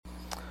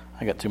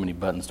I got too many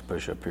buttons to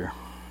push up here.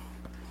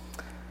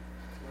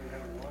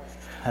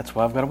 That's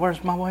why I've got to.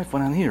 Where's my wife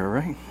when I'm here,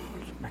 right?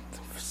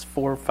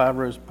 4 or 5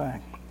 rows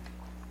back.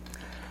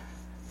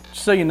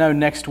 So you know,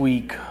 next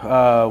week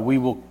we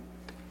will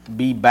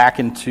be back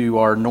into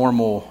our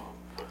normal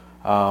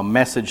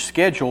message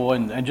schedule.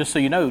 And just so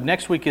you know,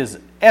 next week is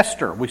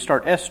Esther. We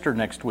start Esther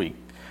next week.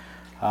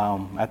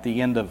 At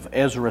the end of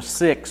Ezra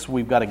 6,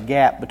 we've got a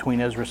gap between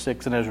Ezra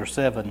 6 and Ezra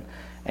 7.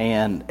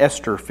 And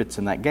Esther fits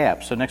in that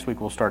gap. So next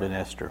week we'll start in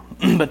Esther.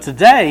 But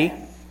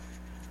today,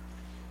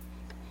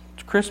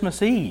 it's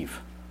Christmas Eve.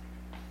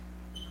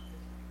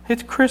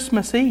 It's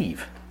Christmas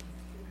Eve.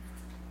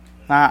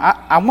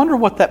 Now, I wonder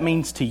what that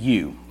means to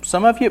you.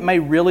 Some of you, it may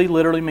really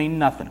literally mean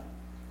nothing.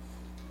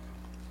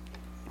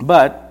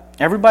 But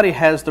everybody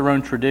has their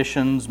own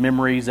traditions,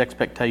 memories,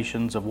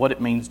 expectations of what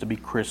it means to be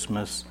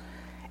Christmas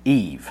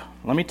Eve.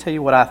 Let me tell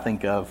you what I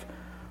think of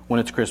when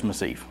it's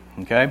Christmas Eve,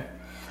 okay?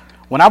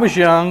 When I was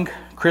young,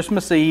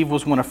 Christmas Eve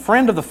was when a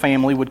friend of the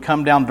family would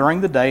come down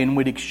during the day and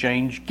we'd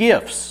exchange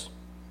gifts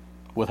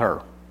with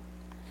her.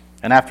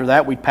 And after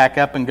that, we'd pack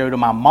up and go to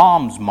my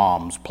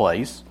mom's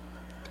place.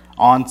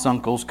 Aunts,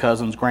 uncles,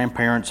 cousins,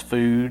 grandparents,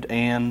 food,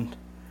 and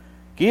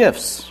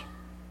gifts.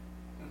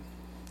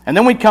 And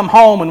then we'd come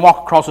home and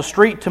walk across the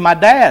street to my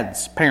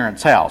dad's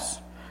parents' house,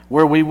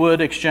 where we would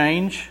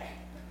exchange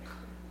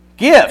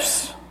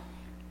gifts.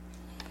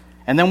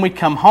 And then we'd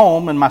come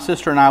home, and my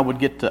sister and I would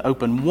get to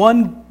open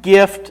one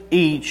gift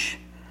each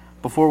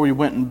before we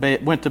went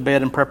to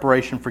bed in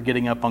preparation for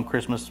getting up on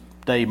Christmas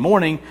Day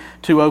morning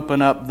to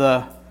open up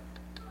the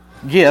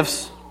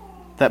gifts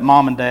that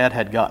Mom and Dad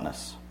had gotten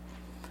us.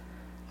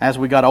 As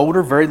we got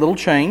older, very little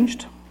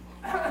changed.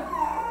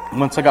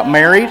 Once I got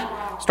married,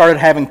 started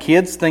having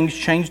kids, things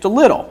changed a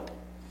little.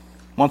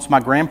 Once my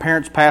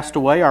grandparents passed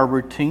away, our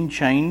routine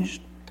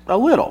changed a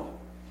little.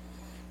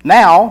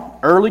 Now,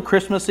 early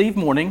Christmas Eve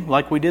morning,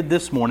 like we did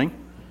this morning,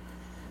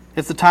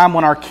 it's the time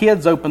when our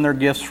kids open their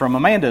gifts from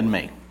Amanda and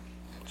me.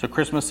 So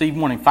Christmas Eve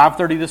morning,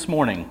 5:30 this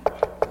morning.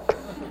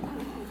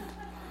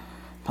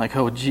 Like,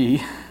 oh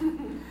gee.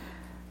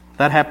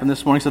 That happened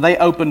this morning. So they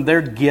opened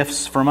their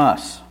gifts from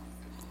us.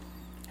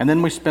 And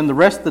then we spend the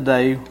rest of the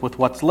day with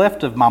what's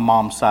left of my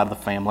mom's side of the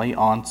family,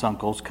 aunts,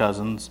 uncles,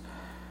 cousins,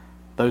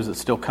 those that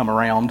still come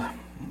around.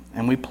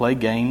 And we play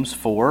games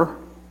for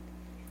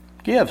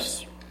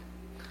gifts.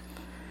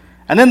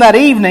 And then that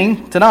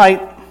evening,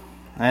 tonight,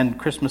 and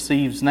Christmas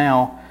Eve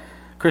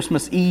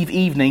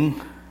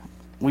evening,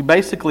 we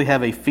basically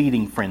have a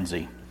feeding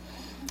frenzy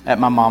at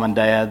my mom and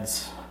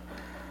dad's.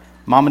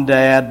 Mom and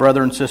dad,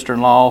 brother and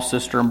sister-in-law,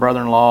 sister and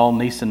brother-in-law,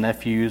 niece and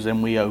nephews,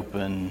 and we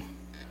open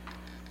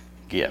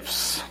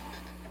gifts.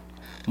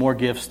 More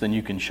gifts than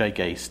you can shake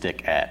a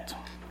stick at.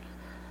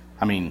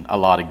 I mean, a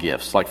lot of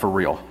gifts, like for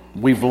real.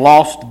 We've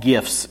lost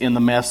gifts in the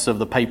mess of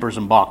the papers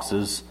and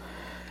boxes.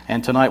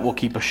 And tonight we'll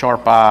keep a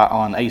sharp eye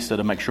on Asa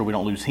to make sure we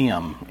don't lose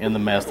him in the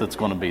mess that's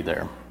going to be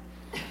there.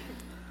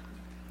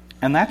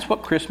 And that's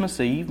what Christmas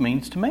Eve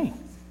means to me.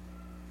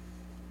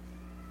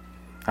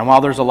 And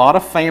while there's a lot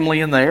of family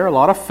in there, a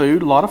lot of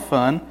food, a lot of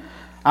fun,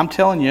 I'm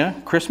telling you,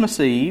 Christmas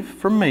Eve,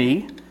 for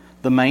me,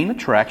 the main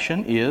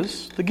attraction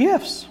is the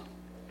gifts.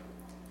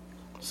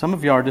 Some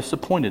of you are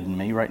disappointed in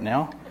me right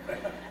now.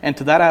 And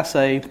to that I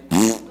say,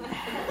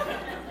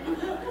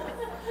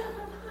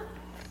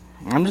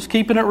 I'm just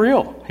keeping it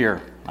real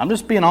here. I'm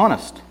just being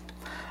honest.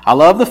 I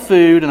love the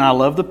food and I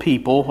love the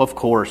people, of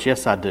course.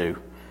 Yes, I do.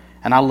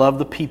 And I love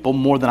the people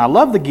more than I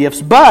love the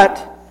gifts.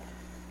 But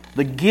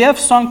the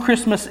gifts on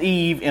Christmas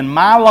Eve in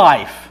my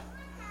life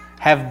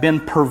have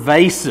been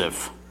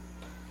pervasive.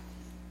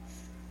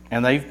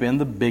 And they've been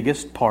the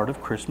biggest part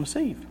of Christmas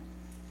Eve.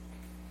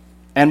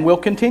 And will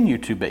continue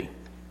to be.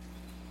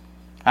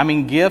 I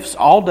mean, gifts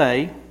all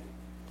day,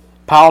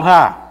 piled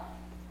high.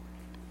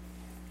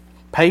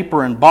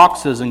 Paper and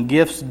boxes and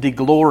gifts de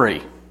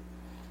glory.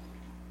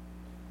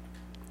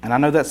 And I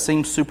know that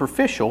seems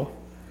superficial.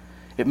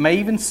 It may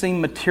even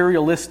seem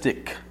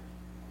materialistic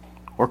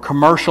or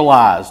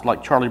commercialized,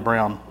 like Charlie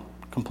Brown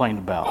complained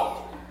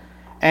about.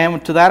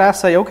 And to that I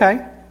say,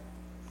 okay,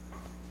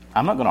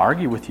 I'm not going to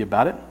argue with you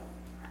about it.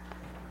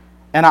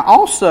 And I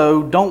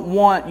also don't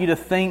want you to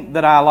think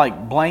that I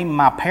blame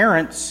my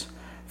parents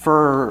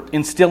for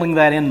instilling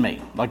that in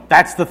me. Like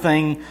that's the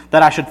thing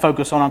that I should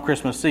focus on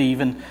Christmas Eve.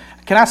 And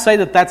can I say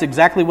that that's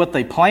exactly what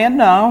they planned?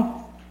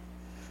 No.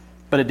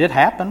 But it did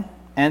happen.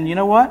 And you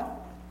know what?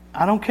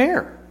 I don't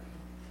care.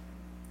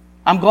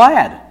 I'm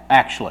glad,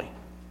 actually.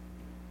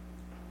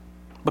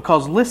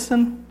 Because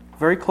listen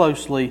very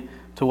closely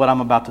to what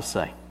I'm about to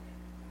say.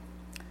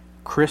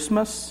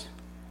 Christmas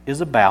is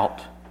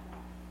about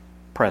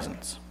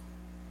presents.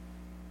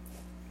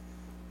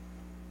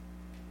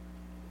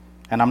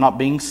 And I'm not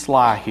being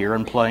sly here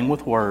and playing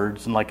with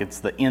words and like it's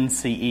the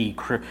NCE.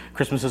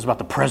 Christmas is about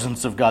the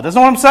presence of God. That's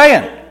not what I'm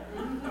saying.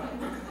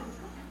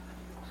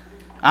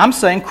 I'm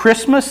saying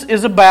Christmas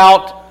is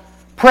about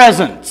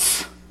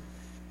presents.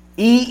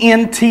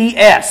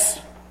 E-N-T-S.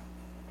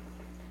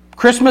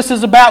 Christmas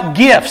is about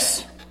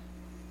gifts.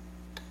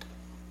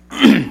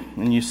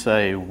 And you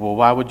say, well,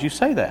 why would you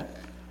say that?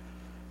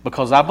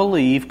 because I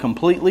believe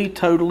completely,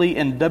 totally,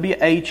 and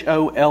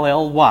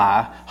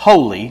WHOLLY,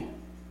 holy,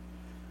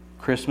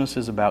 Christmas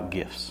is about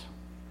gifts.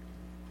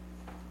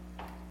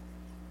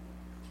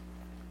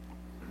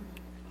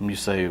 And you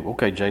say,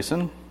 okay,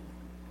 Jason,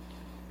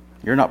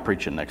 you're not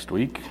preaching next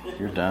week.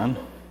 You're done.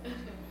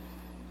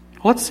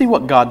 Let's see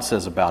what God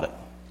says about it,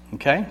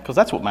 okay? Because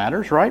that's what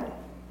matters, right?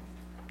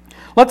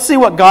 Let's see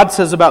what God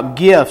says about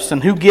gifts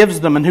and who gives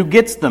them and who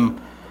gets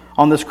them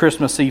on this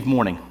Christmas Eve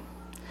morning.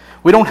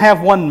 We don't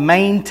have one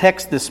main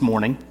text this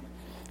morning,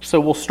 so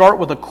we'll start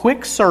with a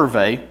quick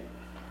survey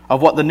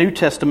of what the New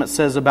Testament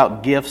says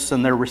about gifts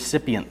and their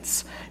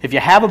recipients. If you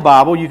have a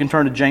Bible, you can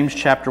turn to James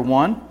chapter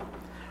 1.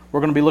 We're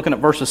going to be looking at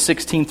verses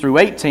 16 through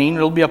 18.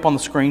 It'll be up on the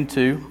screen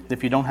too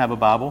if you don't have a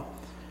Bible.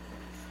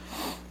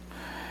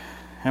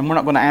 And we're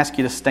not going to ask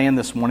you to stand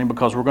this morning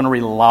because we're going to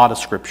read a lot of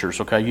scriptures,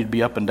 okay? You'd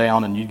be up and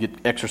down and you'd get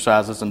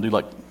exercises and do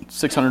like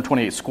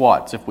 628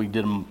 squats if we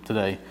did them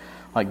today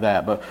like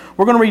that. But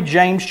we're going to read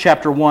James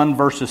chapter 1,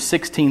 verses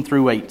 16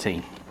 through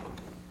 18.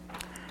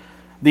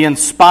 The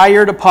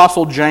inspired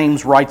apostle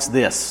James writes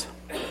this: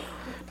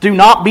 "Do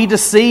not be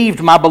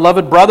deceived, my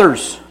beloved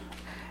brothers.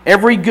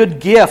 Every good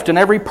gift and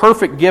every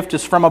perfect gift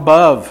is from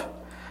above,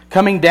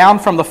 coming down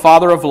from the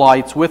Father of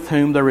lights, with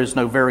whom there is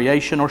no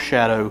variation or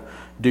shadow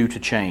due to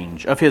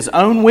change. Of His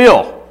own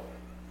will,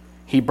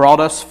 He brought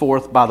us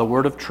forth by the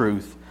word of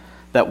truth,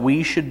 that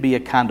we should be a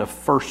kind of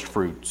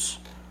firstfruits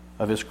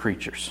of His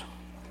creatures."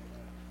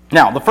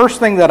 Now, the first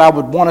thing that I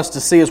would want us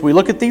to see as we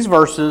look at these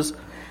verses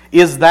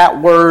is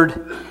that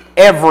word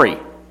every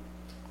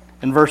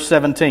in verse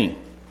 17.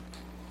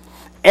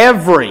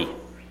 Every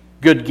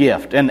good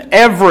gift and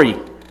every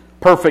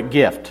perfect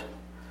gift.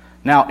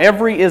 Now,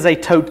 every is a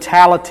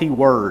totality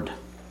word.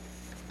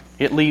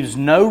 It leaves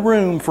no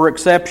room for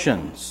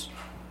exceptions.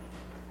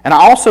 And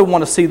I also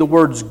want to see the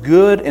words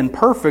good and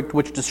perfect,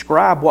 which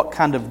describe what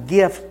kind of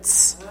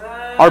gifts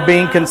are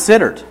being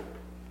considered.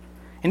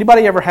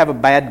 Anybody ever have a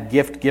bad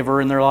gift giver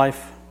in their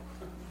life?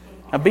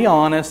 Now be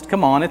honest.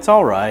 Come on, it's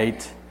all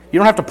right. You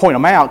don't have to point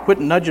them out. Quit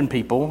nudging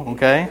people,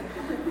 okay?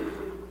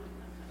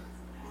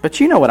 But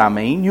you know what I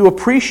mean. You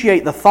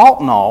appreciate the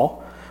thought and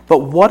all, but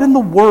what in the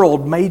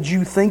world made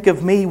you think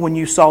of me when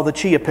you saw the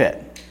Chia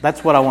Pet?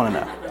 That's what I want to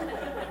know.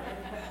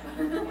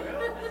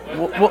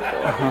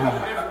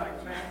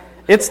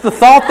 It's the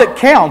thought that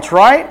counts,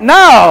 right?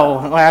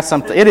 No!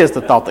 Well, it is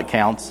the thought that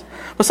counts.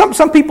 But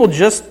some people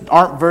just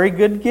aren't very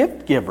good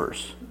gift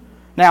givers.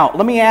 Now,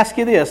 let me ask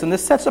you this, and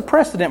this sets a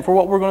precedent for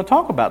what we're going to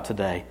talk about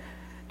today.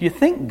 Do you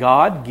think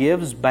God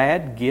gives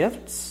bad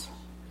gifts?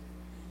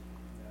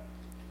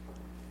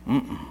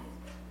 Mm-mm.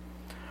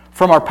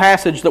 From our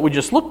passage that we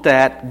just looked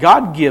at,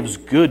 God gives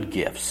good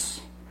gifts.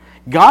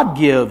 God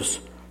gives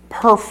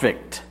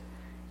perfect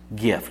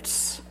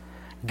gifts.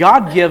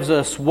 God gives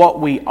us what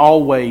we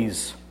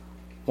always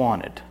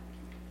wanted.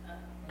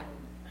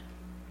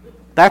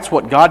 That's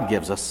what God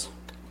gives us.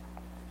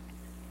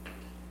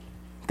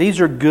 These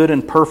are good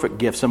and perfect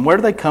gifts. And where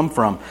do they come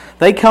from?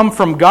 They come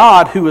from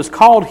God, who is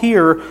called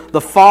here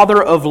the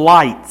Father of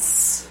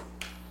lights.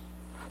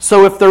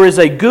 So if there is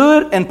a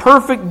good and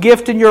perfect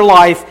gift in your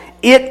life,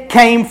 it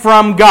came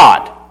from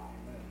God.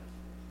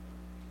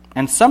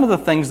 And some of the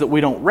things that we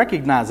don't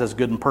recognize as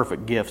good and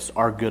perfect gifts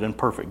are good and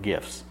perfect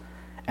gifts.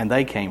 And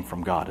they came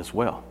from God as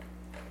well.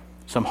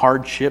 Some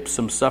hardships,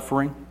 some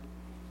suffering,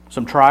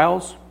 some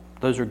trials,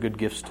 those are good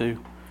gifts too.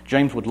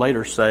 James would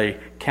later say,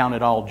 "Count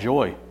it all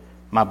joy,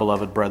 my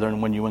beloved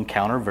brethren, when you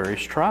encounter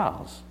various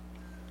trials."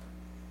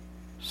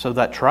 So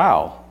that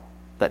trial,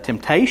 that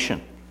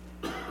temptation,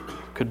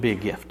 could be a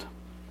gift.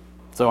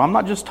 So I'm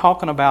not just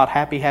talking about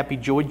happy, happy,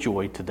 joy,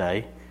 joy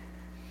today,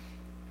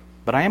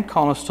 but I am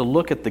calling us to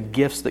look at the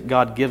gifts that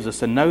God gives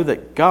us and know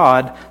that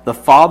God, the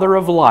Father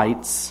of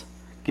lights,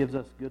 gives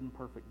us good and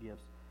perfect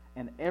gifts.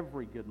 And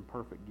every good and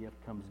perfect gift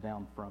comes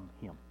down from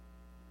Him.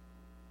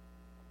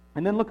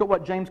 And then look at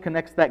what James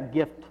connects that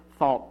gift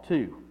thought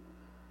to.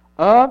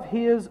 Of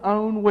His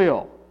own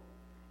will,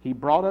 He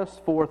brought us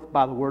forth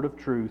by the word of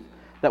truth,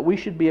 that we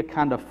should be a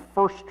kind of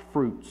first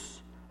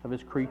fruits of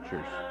His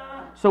creatures.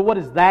 So what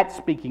is that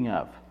speaking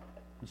of?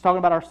 It's talking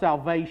about our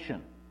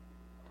salvation.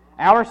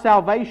 Our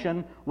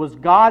salvation was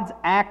God's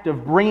act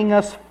of bringing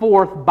us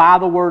forth by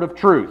the word of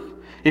truth.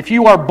 If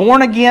you are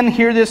born again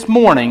here this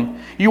morning,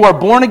 you are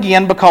born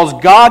again because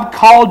God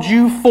called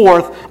you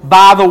forth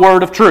by the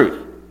word of truth.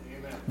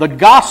 Amen. The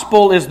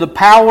gospel is the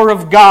power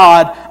of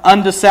God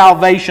unto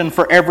salvation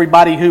for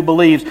everybody who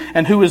believes.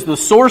 And who is the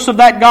source of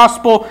that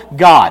gospel?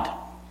 God.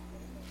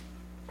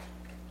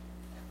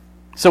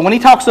 So when he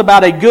talks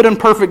about a good and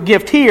perfect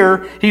gift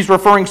here, he's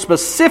referring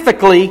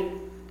specifically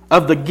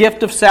of the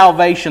gift of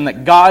salvation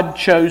that God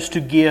chose to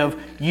give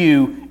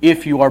you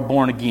if you are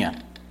born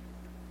again.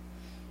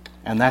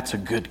 And that's a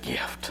good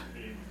gift.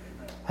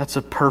 That's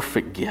a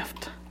perfect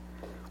gift.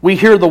 We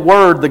hear the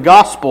word, the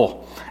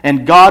gospel,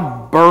 and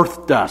God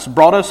birthed us,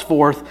 brought us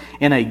forth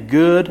in a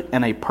good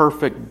and a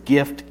perfect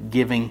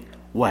gift-giving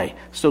way.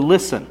 So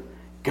listen,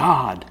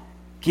 God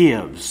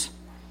gives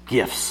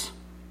gifts,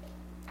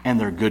 and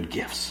they're good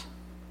gifts.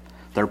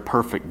 They're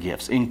perfect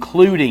gifts,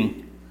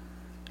 including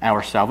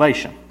our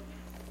salvation.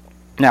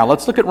 Now,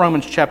 let's look at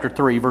Romans chapter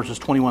 3, verses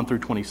 21 through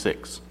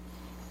 26.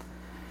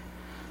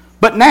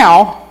 But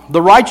now,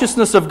 the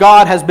righteousness of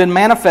God has been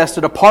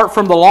manifested apart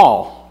from the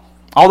law.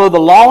 Although the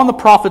law and the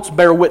prophets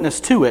bear witness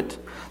to it,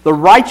 the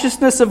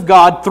righteousness of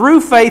God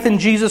through faith in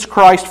Jesus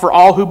Christ for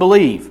all who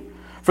believe.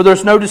 For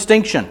there's no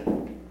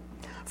distinction.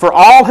 For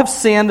all have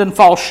sinned and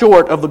fall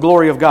short of the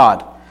glory of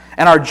God,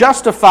 and are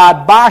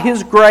justified by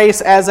His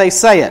grace as they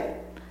say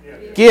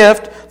it.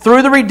 Gift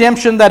through the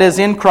redemption that is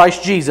in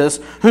Christ Jesus,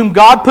 whom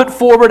God put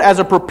forward as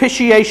a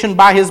propitiation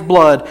by His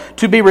blood,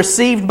 to be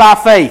received by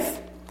faith.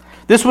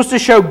 This was to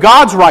show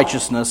God's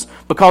righteousness,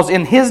 because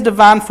in His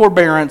divine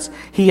forbearance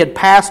He had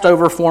passed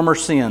over former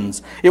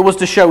sins. It was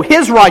to show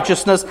His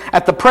righteousness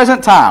at the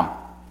present time,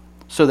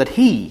 so that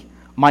He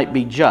might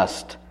be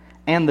just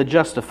and the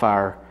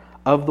justifier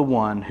of the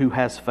one who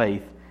has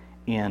faith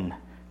in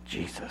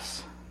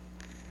Jesus.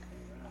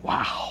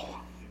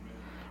 Wow.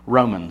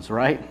 Romans,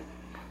 right?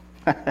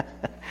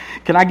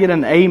 Can I get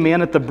an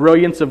amen at the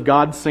brilliance of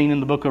God seen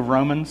in the book of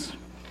Romans?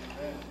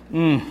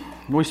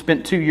 We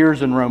spent 2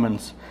 years in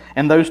Romans,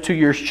 and those 2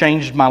 years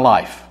changed my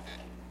life.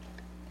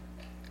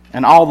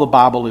 And all the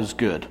Bible is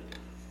good.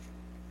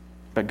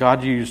 But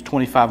God used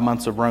 25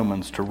 months of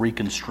Romans to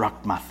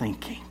reconstruct my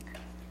thinking.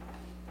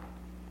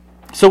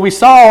 So we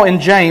saw in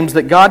James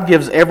that God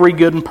gives every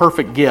good and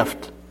perfect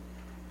gift.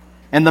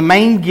 And the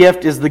main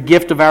gift is the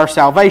gift of our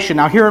salvation.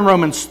 Now here in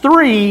Romans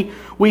 3,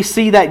 we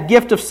see that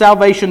gift of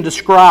salvation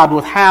described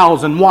with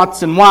hows and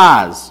whats and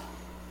whys.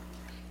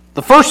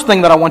 The first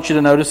thing that I want you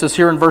to notice is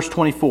here in verse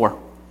 24,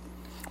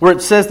 where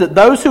it says that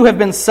those who have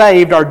been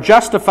saved are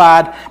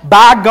justified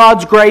by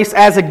God's grace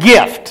as a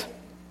gift.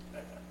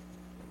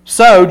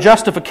 So,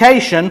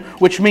 justification,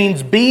 which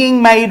means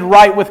being made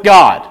right with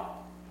God.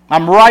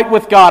 I'm right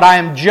with God. I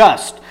am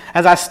just.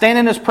 As I stand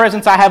in His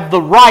presence, I have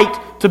the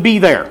right to be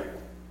there.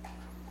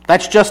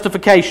 That's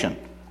justification.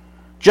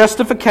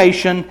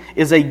 Justification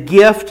is a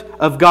gift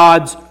of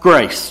God's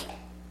grace.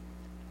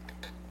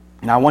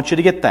 Now I want you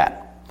to get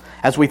that.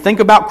 As we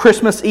think about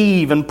Christmas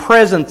Eve and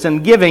presents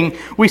and giving,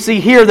 we see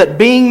here that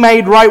being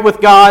made right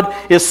with God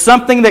is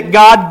something that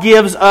God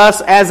gives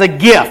us as a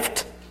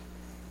gift.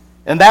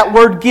 And that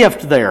word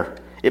gift there,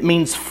 it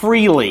means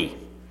freely,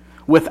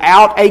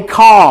 without a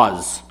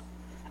cause,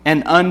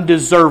 and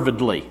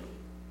undeservedly.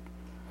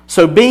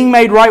 So being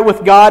made right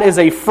with God is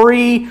a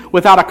free,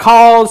 without a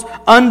cause,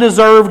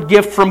 undeserved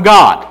gift from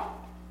God.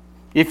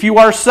 If you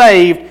are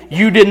saved,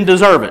 you didn't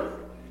deserve it.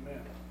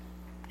 Amen.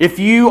 If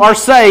you are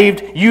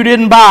saved, you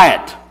didn't buy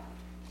it.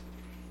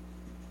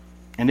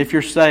 And if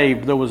you're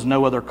saved, there was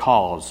no other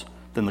cause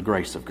than the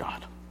grace of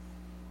God.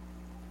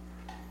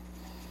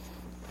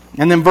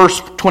 And then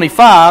verse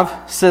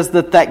 25 says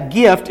that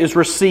gift is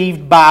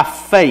received by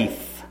faith,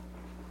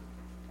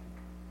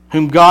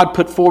 whom God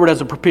put forward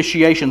as a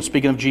propitiation,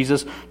 speaking of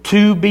Jesus,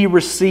 to be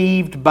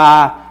received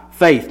by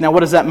faith. Now what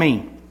does that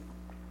mean?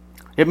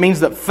 It means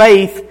that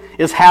faith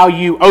is how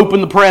you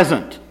open the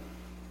present.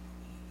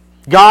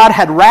 God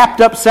had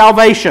wrapped up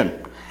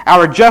salvation,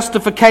 our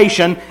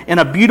justification, in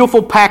a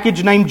beautiful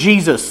package named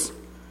Jesus,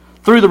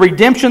 through the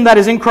redemption that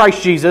is in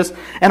Christ Jesus,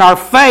 and our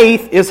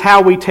faith is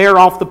how we tear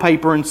off the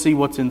paper and see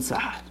what's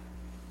inside.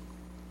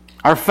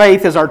 Our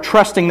faith is our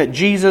trusting that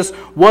Jesus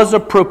was a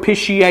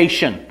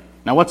propitiation.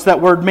 Now what's that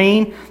word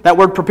mean? That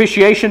word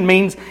propitiation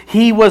means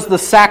He was the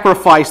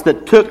sacrifice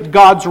that took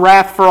God's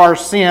wrath for our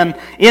sin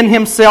in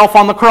Himself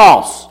on the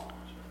cross.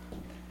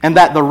 And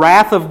that the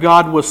wrath of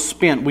God was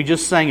spent. We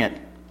just sang it.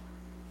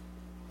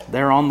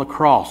 There on the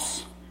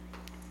cross.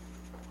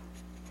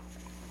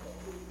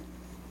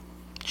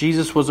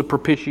 Jesus was a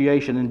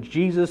propitiation, and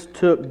Jesus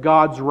took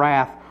God's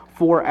wrath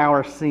for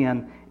our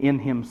sin in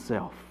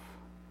Himself.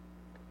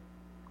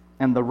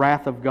 And the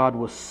wrath of God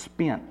was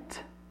spent.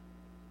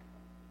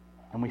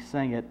 And we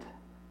sang it,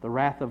 the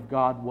wrath of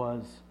God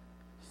was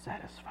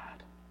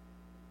satisfied.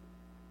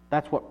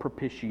 That's what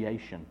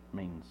propitiation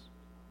means.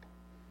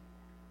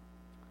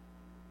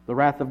 The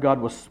wrath of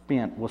God was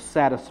spent, was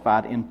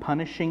satisfied in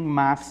punishing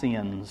my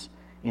sins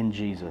in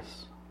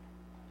Jesus.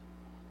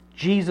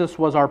 Jesus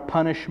was our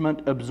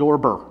punishment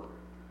absorber.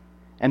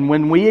 And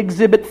when we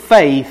exhibit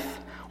faith,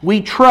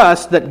 we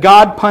trust that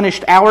God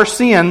punished our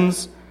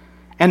sins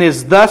and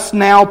is thus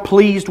now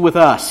pleased with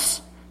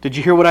us. Did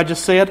you hear what I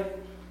just said?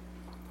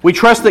 We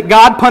trust that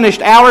God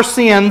punished our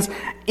sins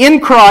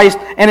in Christ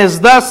and is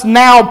thus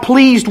now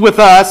pleased with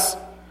us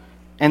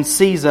and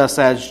sees us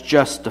as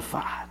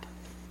justified.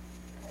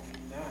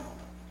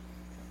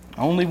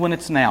 Only when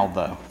it's now,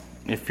 though,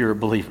 if you're a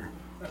believer.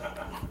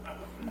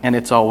 And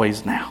it's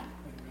always now.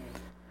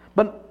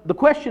 But the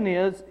question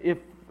is, if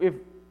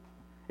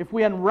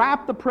we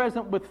unwrap the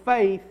present with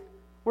faith,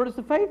 where does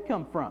the faith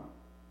come from?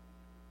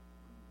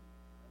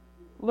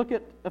 Look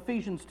at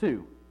Ephesians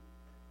 2,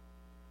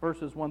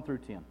 verses 1 through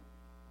 10.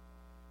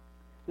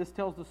 This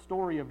tells the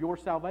story of your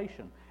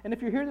salvation. And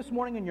if you're here this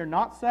morning and you're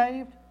not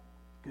saved,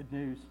 good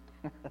news.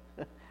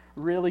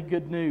 Really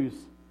good news.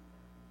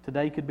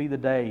 Today could be the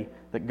day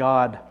that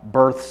God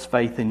births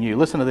faith in you.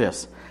 Listen to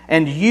this.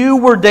 And you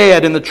were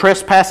dead in the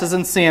trespasses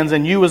and sins,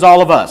 and you as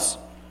all of us.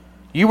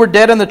 You were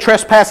dead in the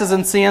trespasses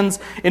and sins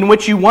in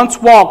which you once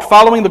walked,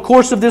 following the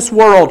course of this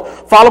world,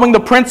 following the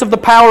prince of the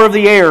power of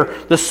the air,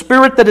 the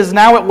spirit that is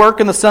now at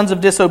work in the sons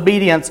of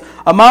disobedience,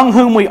 among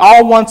whom we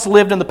all once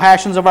lived in the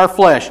passions of our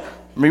flesh.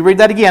 Let me read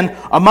that again.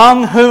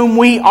 Among whom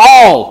we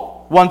all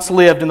once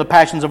lived in the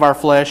passions of our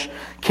flesh,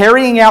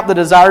 carrying out the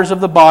desires of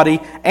the body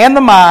and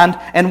the mind,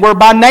 and were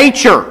by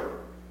nature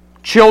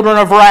children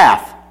of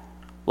wrath,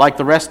 like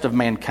the rest of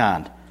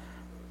mankind.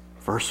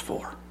 Verse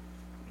 4.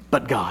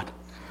 But God,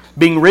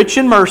 being rich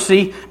in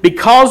mercy,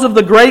 because of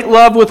the great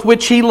love with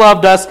which He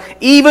loved us,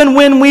 even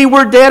when we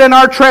were dead in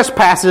our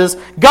trespasses,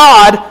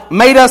 God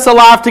made us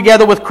alive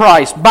together with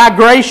Christ. By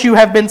grace you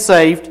have been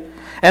saved,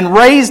 and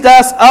raised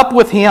us up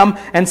with Him,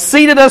 and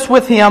seated us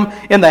with Him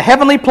in the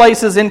heavenly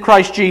places in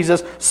Christ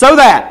Jesus, so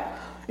that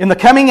in the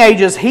coming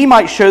ages He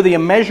might show the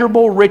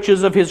immeasurable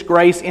riches of His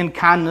grace in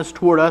kindness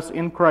toward us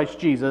in Christ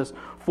Jesus.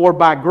 For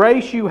by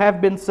grace you have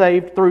been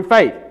saved through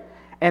faith.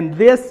 And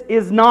this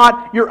is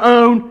not your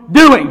own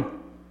doing.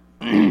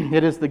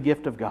 It is the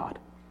gift of God,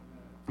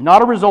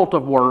 not a result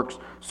of works,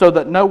 so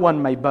that no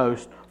one may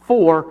boast.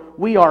 For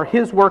we are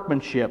His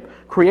workmanship,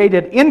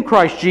 created in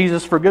Christ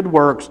Jesus for good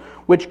works,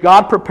 which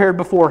God prepared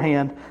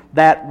beforehand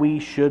that we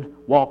should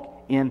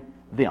walk in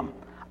them.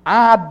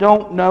 I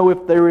don't know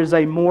if there is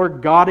a more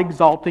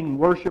God-exalting,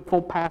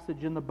 worshipful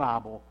passage in the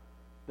Bible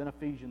than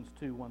Ephesians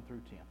 2, 1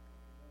 through 10.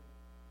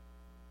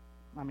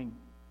 I mean,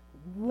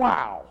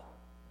 wow.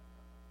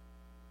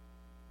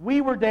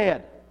 We were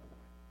dead.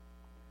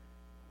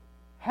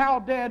 How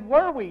dead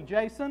were we,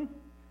 Jason?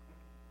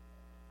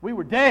 We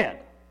were dead.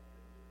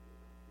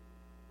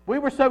 We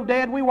were so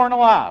dead we weren't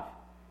alive.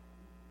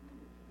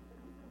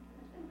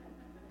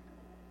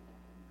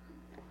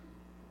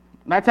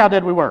 That's how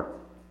dead we were.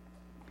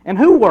 And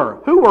who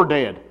were? Who were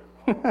dead?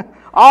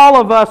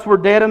 All of us were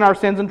dead in our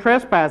sins and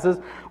trespasses,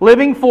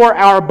 living for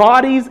our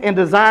bodies and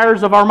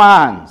desires of our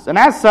minds. And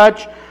as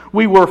such,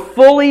 we were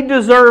fully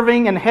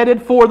deserving and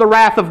headed for the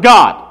wrath of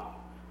God.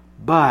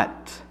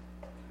 But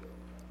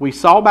we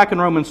saw back in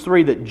Romans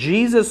 3 that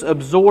Jesus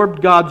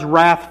absorbed God's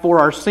wrath for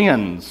our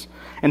sins.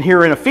 And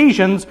here in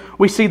Ephesians,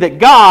 we see that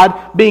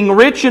God, being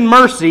rich in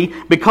mercy,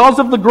 because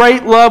of the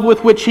great love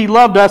with which He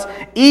loved us,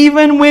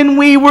 even when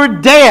we were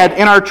dead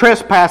in our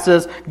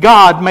trespasses,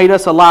 God made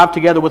us alive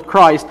together with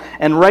Christ,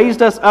 and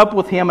raised us up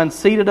with Him, and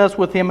seated us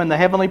with Him in the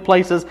heavenly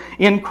places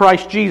in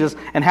Christ Jesus.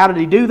 And how did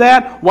He do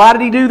that? Why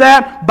did He do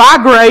that? By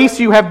grace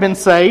you have been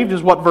saved,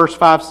 is what verse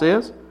 5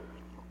 says.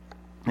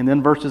 And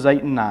then verses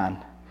 8 and 9.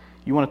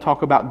 You want to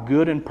talk about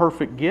good and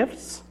perfect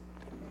gifts?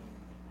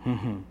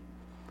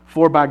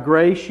 For by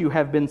grace you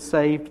have been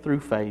saved through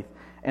faith,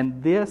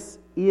 and this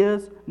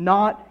is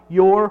not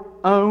your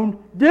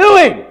own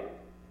doing.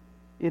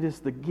 It is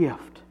the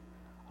gift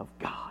of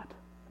God,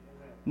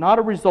 not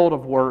a result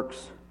of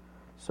works,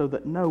 so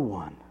that no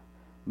one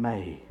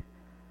may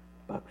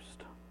boast.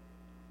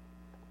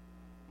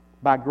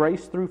 By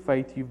grace through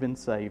faith you've been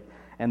saved,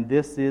 and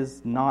this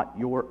is not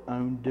your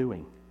own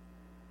doing.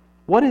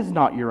 What is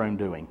not your own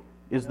doing?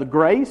 Is the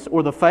grace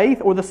or the faith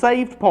or the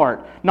saved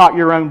part not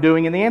your own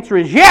doing? And the answer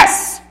is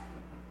yes!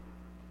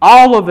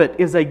 All of it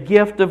is a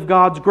gift of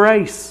God's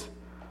grace.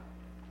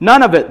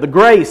 None of it, the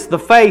grace, the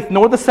faith,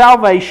 nor the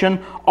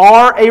salvation,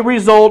 are a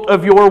result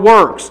of your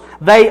works.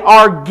 They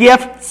are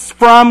gifts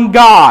from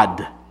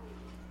God.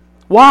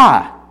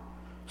 Why?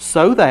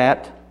 So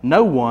that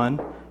no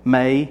one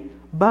may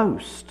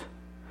boast.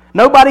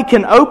 Nobody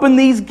can open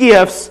these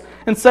gifts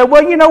and say,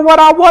 well, you know what,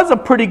 I was a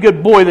pretty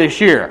good boy this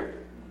year.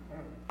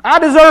 I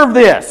deserve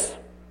this.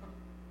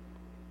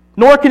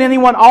 Nor can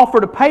anyone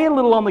offer to pay a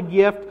little on the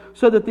gift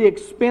so that the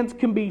expense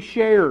can be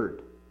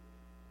shared.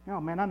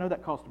 Oh man, I know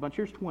that cost a bunch.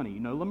 Here's 20.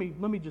 Let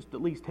me just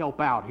at least help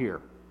out here.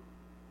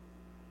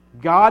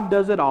 God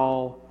does it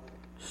all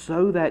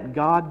so that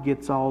God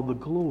gets all the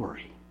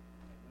glory.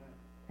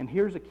 And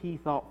here's a key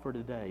thought for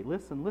today.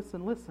 Listen,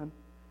 listen, listen.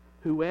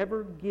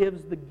 Whoever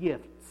gives the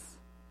gifts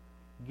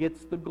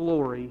gets the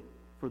glory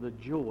for the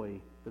joy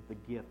that the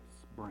gifts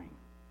bring.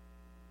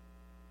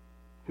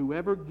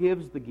 Whoever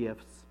gives the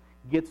gifts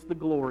gets the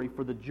glory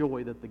for the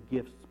joy that the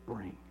gifts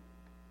bring.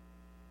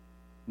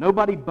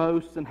 Nobody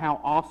boasts in how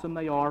awesome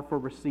they are for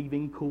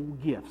receiving cool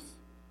gifts.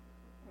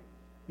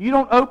 You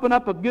don't open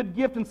up a good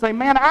gift and say,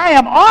 man, I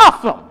am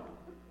awesome.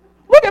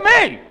 Look at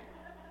me.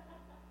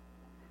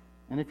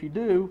 And if you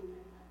do,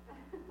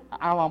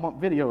 I want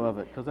video of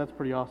it because that's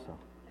pretty awesome.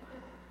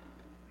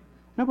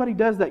 Nobody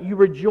does that. You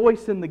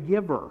rejoice in the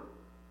giver.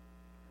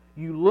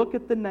 You look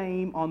at the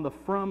name on the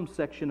from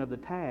section of the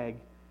tag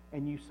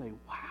and you say,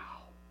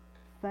 wow,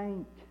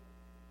 thank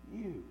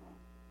you.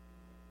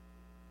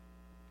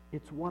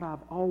 It's what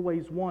I've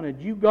always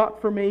wanted. You got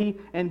for me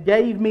and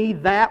gave me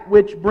that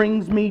which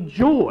brings me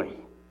joy.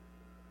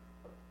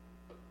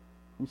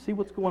 You see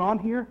what's going on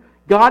here?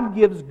 God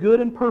gives good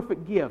and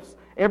perfect gifts.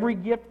 Every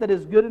gift that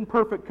is good and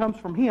perfect comes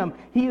from Him.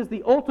 He is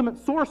the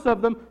ultimate source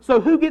of them.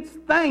 So who gets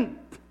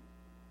thanked?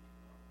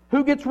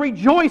 Who gets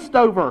rejoiced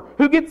over?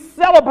 Who gets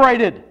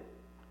celebrated?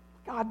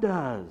 God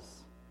does.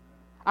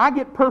 I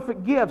get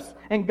perfect gifts,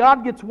 and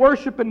God gets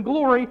worship and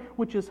glory,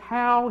 which is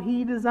how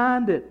He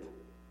designed it.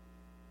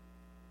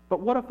 But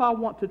what if I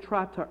want to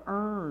try to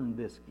earn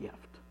this gift?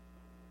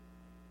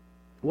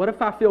 What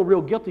if I feel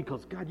real guilty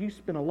because, God, you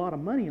spent a lot of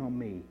money on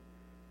me.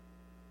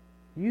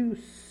 You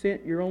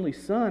sent your only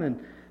Son,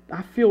 and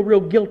I feel real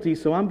guilty,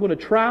 so I'm going to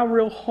try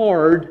real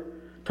hard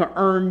to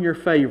earn your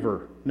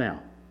favor now.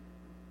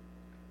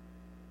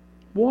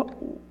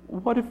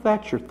 What if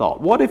that's your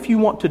thought? What if you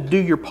want to do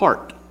your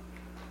part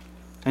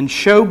and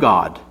show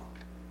God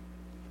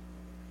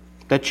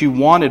that you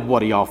wanted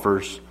what He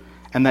offers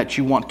and that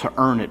you want to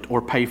earn it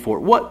or pay for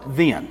it? What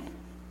then?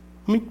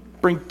 Let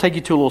me take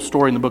you to a little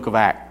story in the book of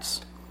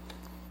Acts.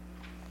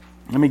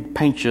 Let me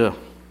paint you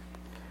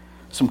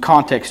some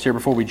context here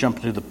before we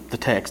jump into the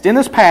text. In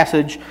this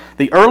passage,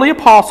 the early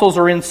apostles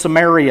are in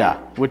Samaria,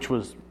 which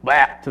was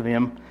bad to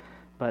them,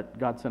 but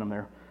God sent them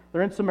there.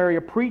 They're in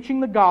Samaria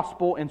preaching the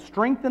gospel and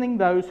strengthening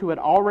those who had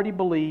already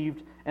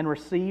believed and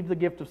received the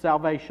gift of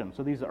salvation.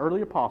 So these are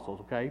early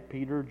apostles, okay?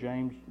 Peter,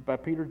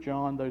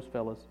 John, those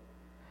fellas.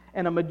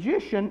 And a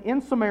magician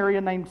in Samaria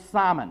named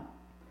Simon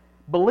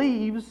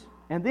believes,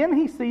 and then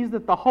he sees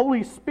that the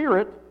Holy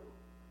Spirit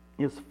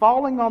is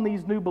falling on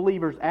these new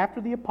believers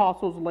after the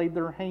apostles laid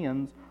their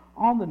hands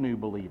on the new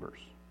believers.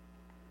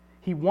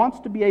 He wants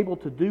to be able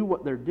to do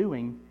what they're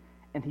doing,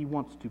 and he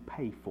wants to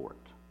pay for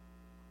it.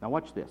 Now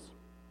watch this.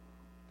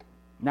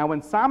 Now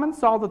when Simon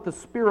saw that the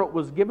Spirit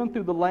was given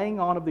through the laying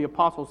on of the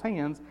apostles'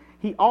 hands,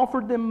 he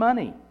offered them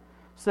money,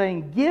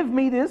 saying, "Give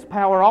me this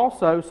power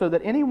also, so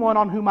that anyone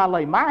on whom I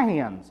lay my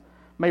hands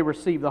may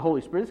receive the Holy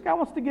Spirit." This guy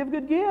wants to give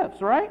good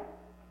gifts, right?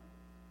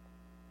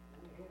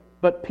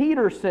 But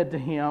Peter said to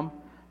him,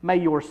 "May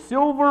your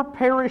silver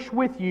perish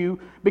with you,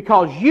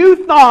 because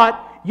you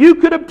thought you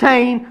could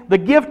obtain the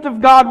gift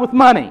of God with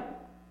money.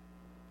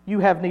 You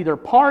have neither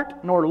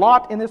part nor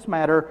lot in this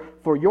matter,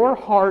 for your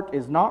heart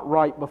is not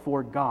right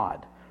before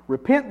God.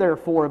 Repent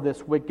therefore of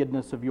this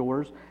wickedness of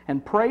yours,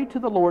 and pray to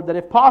the Lord that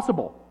if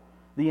possible,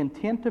 the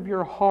intent of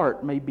your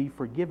heart may be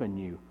forgiven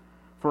you.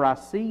 For I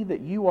see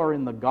that you are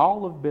in the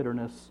gall of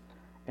bitterness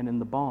and in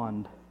the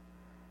bond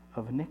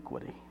of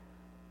iniquity."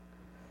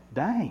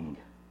 Dang.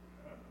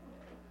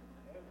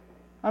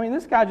 I mean,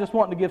 this guy just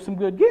wanting to give some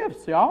good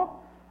gifts, y'all.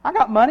 I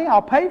got money,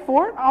 I'll pay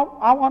for it. I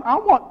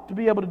want to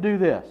be able to do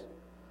this.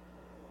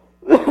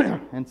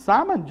 And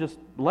Simon just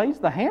lays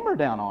the hammer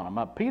down on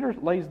him. Peter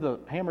lays the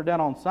hammer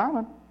down on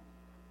Simon.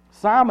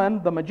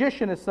 Simon, the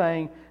magician, is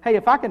saying, "Hey,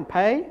 if I can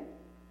pay,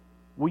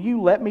 will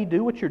you let me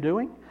do what you're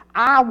doing?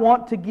 I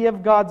want to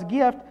give God's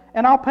gift,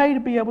 and I'll pay to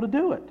be able to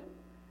do it."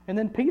 And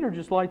then Peter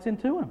just lights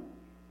into him.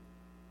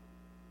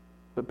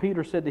 But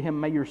Peter said to him,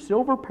 "May your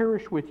silver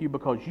perish with you,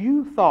 because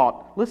you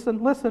thought,"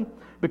 listen,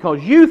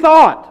 "because you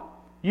thought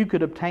you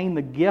could obtain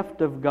the gift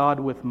of God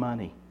with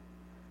money.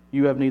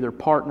 You have neither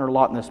part nor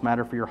lot in this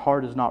matter, for your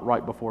heart is not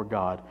right before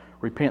God.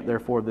 Repent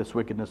therefore of this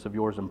wickedness of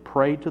yours, and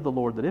pray to the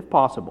Lord that if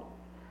possible,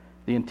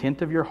 the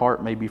intent of your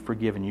heart may be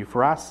forgiven you.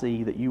 For I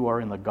see that you are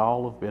in the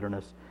gall of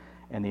bitterness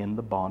and in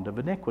the bond of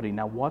iniquity."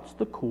 Now what's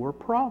the core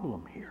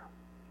problem here?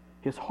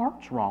 His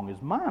heart's wrong.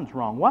 His mind's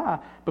wrong. Why?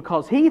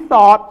 Because he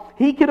thought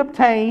he could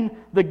obtain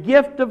the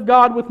gift of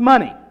God with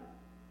money.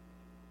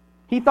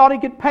 He thought he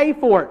could pay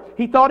for it.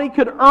 He thought he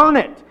could earn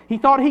it. He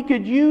thought he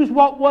could use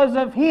what was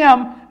of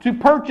him to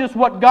purchase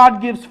what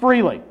God gives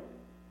freely.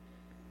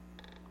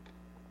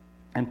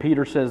 And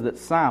Peter says that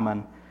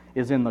Simon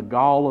is in the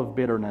gall of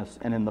bitterness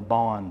and in the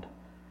bond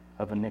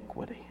of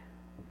iniquity.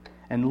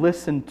 And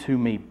listen to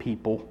me,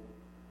 people.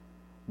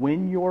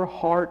 When your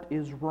heart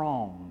is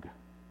wrong,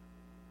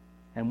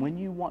 and when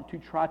you want to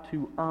try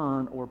to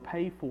earn or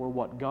pay for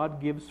what God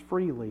gives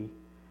freely,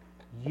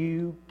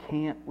 you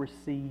can't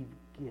receive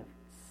gifts.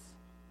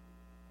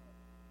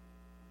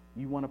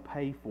 You want to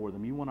pay for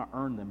them. You want to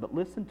earn them. But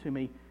listen to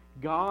me.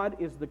 God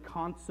is the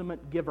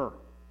consummate giver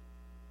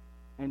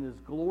and is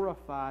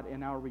glorified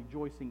in our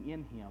rejoicing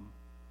in Him,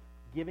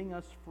 giving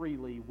us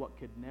freely what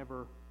could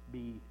never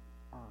be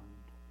earned.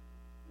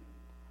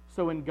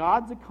 So in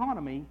God's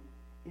economy,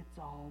 it's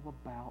all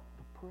about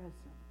the presence.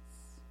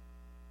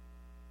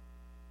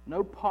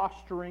 No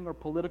posturing or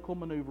political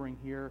maneuvering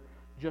here,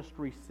 just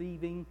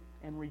receiving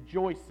and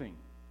rejoicing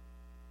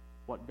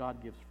what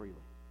God gives freely.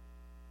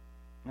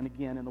 And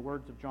again, in the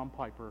words of John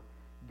Piper,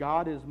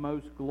 God is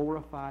most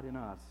glorified in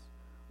us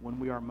when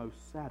we are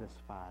most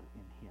satisfied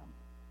in Him.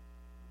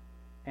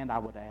 And I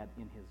would add,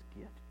 in His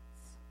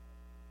gifts.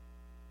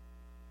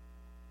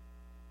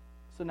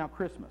 So now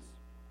Christmas.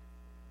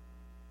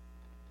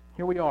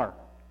 Here we are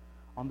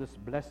on this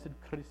blessed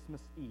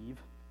Christmas Eve.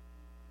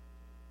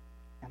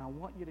 And I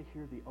want you to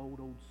hear the old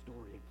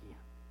story again.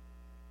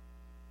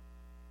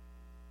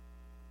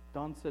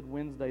 Don said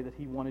Wednesday that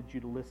he wanted you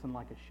to listen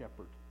like a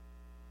shepherd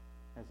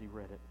as he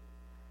read it.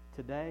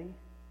 Today,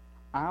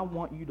 I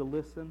want you to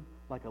listen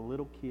like a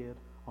little kid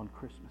on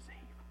Christmas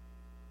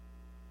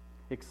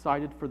Eve,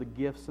 excited for the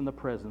gifts and the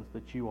presents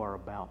that you are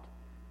about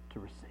to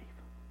receive.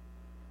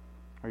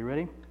 Are you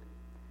ready?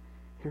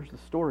 Here's the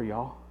story,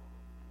 y'all.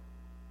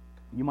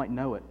 You might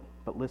know it,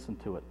 but listen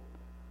to it.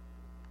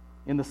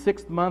 In the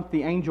 6th month,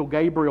 the angel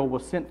Gabriel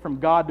was sent from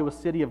God to a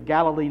city of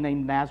Galilee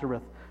named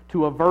Nazareth,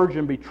 to a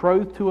virgin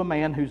betrothed to a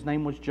man whose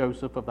name was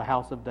Joseph of the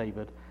house of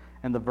David,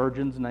 and the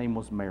virgin's name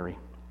was Mary.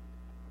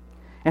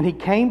 And he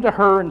came to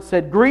her and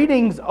said,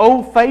 "Greetings,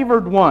 O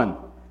favored one.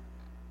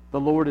 The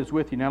Lord is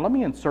with you." Now let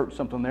me insert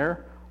something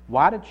there.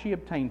 Why did she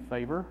obtain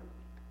favor?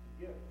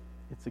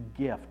 It's a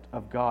gift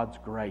of God's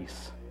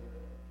grace.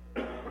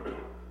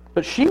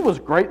 But she was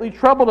greatly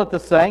troubled at the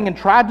saying and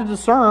tried to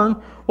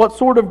discern what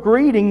sort of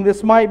greeting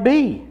this might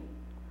be.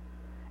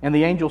 And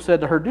the angel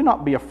said to her, "Do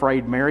not be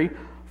afraid, Mary,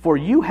 for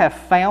you have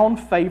found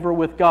favor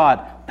with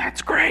God."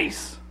 That's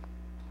grace.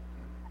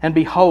 "And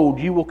behold,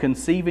 you will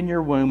conceive in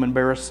your womb and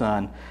bear a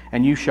son,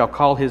 and you shall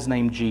call his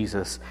name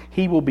Jesus.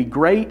 He will be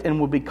great and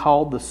will be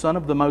called the Son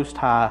of the Most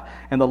High,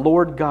 and the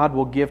Lord God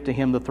will give to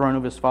him the throne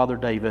of his father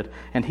David,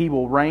 and he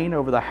will reign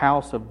over the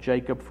house of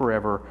Jacob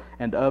forever,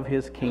 and of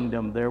his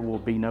kingdom there will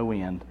be no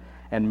end."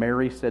 And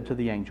Mary said to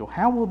the angel,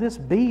 "How will this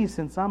be,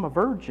 since I'm a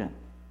virgin?"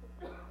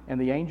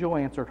 And the angel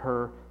answered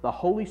her, "The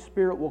Holy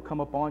Spirit will come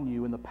upon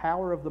you, and the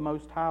power of the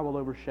Most High will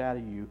overshadow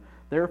you.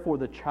 Therefore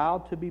the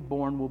child to be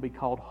born will be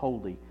called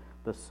Holy,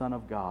 the Son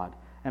of God.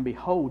 And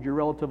behold, your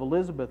relative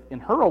Elizabeth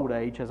in her old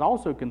age has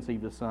also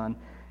conceived a son,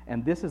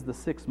 and this is the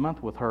 6th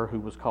month with her who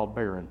was called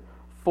barren.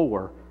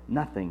 For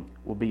nothing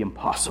will be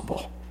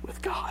impossible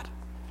with God."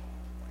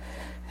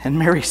 And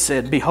Mary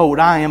said, "Behold,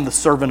 I am the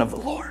servant of the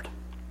Lord.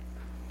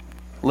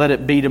 Let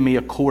it be to me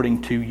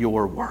according to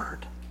your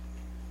word."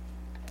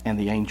 And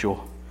the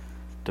angel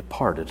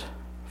departed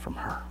from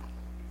her.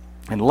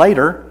 And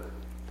later,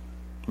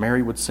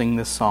 Mary would sing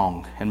this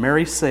song. And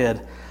Mary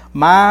said,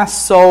 "My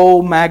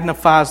soul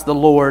magnifies the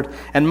Lord,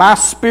 and my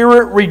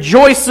spirit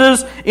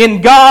rejoices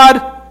in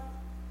God,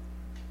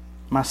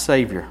 my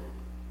Savior.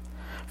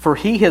 For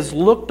he has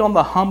looked on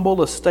the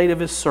humble estate of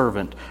his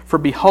servant. For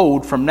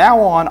behold, from now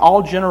on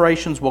all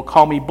generations will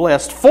call me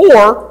blessed.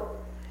 For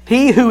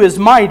he who is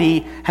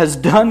mighty has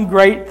done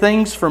great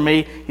things for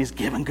me." He's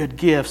given good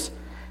gifts.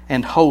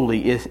 "And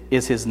holy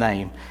is his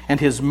name. And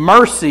his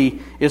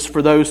mercy is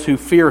for those who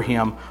fear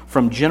him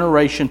from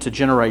generation to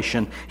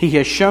generation. He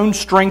has shown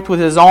strength with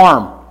his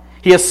arm.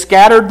 He has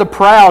scattered the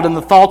proud in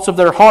the thoughts of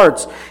their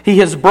hearts. He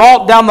has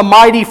brought down the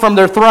mighty from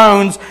their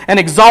thrones and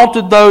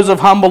exalted those of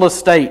humble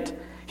estate.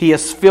 He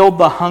has filled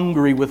the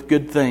hungry with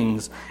good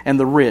things, and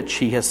the rich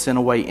he has sent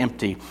away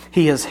empty.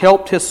 He has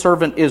helped his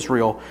servant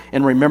Israel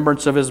in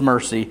remembrance of his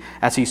mercy,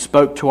 as he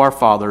spoke to our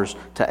fathers,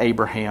 to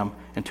Abraham,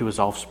 and to his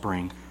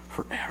offspring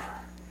forever."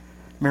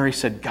 Mary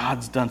said,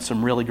 God's done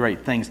some really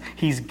great things.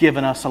 He's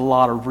given us a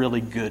lot of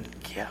really good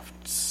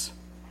gifts.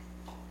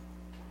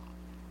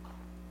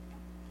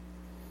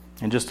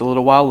 And just a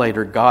little while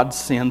later, God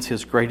sends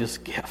his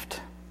greatest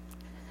gift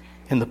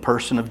in the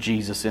person of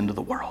Jesus into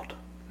the world.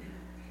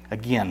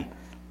 Again,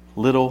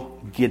 little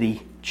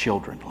giddy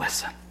children,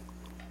 listen.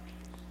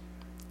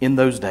 In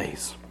those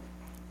days,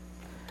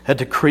 a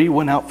decree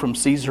went out from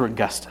Caesar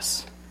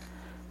Augustus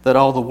that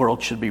all the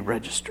world should be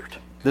registered.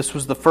 This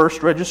was the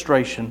first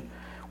registration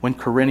when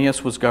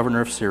Quirinius was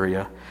governor of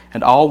Syria,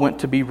 and all went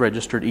to be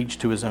registered, each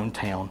to his own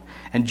town.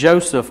 And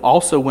Joseph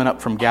also went up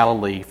from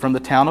Galilee, from the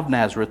town of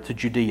Nazareth to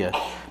Judea,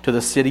 to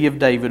the city of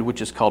David, which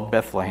is called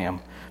Bethlehem,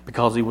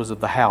 because he was of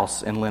the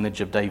house and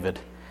lineage of David,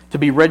 to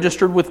be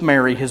registered with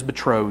Mary, his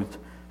betrothed,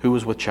 who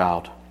was with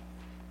child.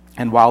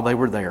 And while they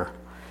were there,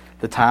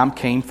 the time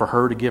came for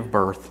her to give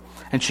birth.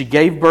 And she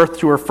gave birth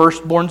to her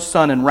firstborn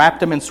son, and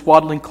wrapped him in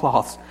swaddling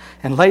cloths,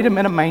 and laid him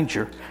in a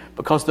manger,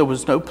 because there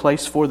was no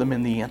place for them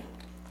in the inn.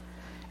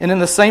 And in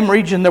the same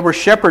region there were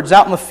shepherds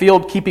out in the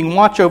field, keeping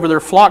watch over their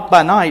flock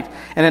by night.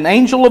 And an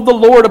angel of the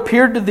Lord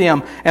appeared to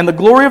them, and the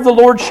glory of the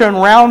Lord shone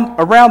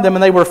around them,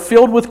 and they were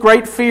filled with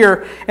great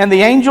fear. And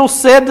the angel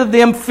said to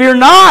them, "Fear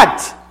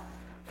not!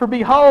 For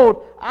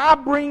behold, I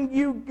bring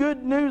you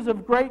good news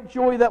of great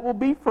joy that will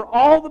be for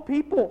all the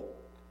people.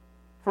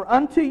 For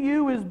unto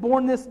you is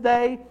born this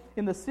day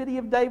in the city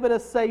of David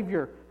a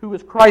Savior, who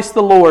is Christ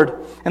the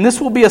Lord. And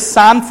this will be a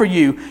sign for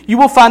you. You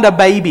will find a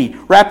baby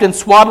wrapped in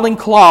swaddling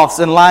cloths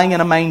and lying in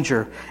a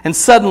manger." And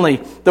suddenly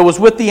there was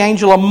with the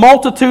angel a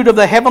multitude of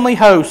the heavenly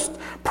host,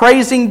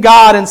 praising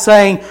God and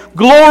saying,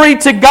 "Glory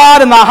to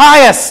God in the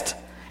highest,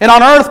 and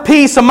on earth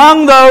peace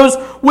among those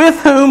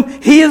with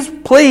whom he is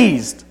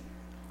pleased."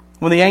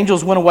 When the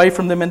angels went away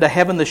from them into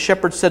heaven, the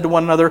shepherds said to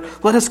one another,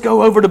 "Let us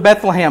go over to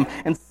Bethlehem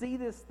and see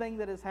this thing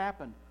that has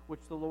happened, which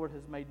the Lord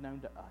has made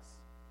known to us."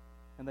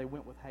 And they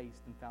went with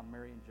haste and found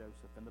Mary and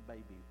Joseph and the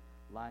baby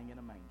lying in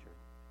a manger.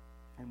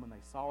 And when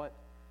they saw it,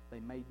 they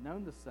made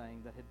known the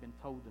saying that had been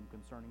told them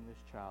concerning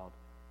this child.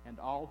 And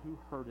all who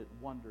heard it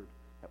wondered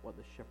at what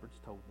the shepherds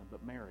told them.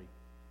 But Mary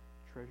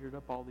treasured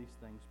up all these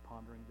things,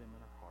 pondering them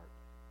in her heart.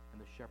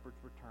 And the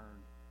shepherds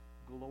returned,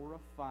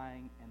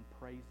 glorifying and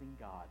praising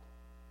God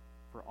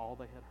for all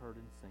they had heard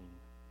and seen,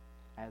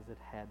 as it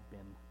had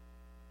been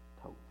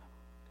told them.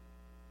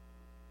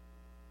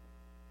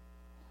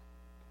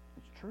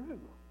 It's true.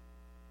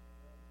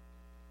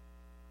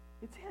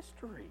 It's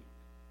history.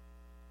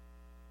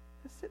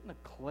 This isn't a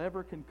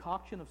clever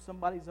concoction of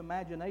somebody's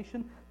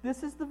imagination.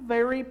 This is the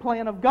very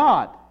plan of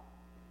God.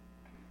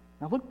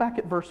 Now look back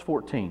at verse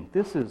 14.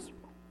 This is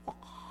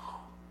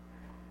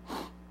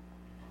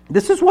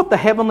what the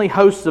heavenly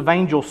hosts of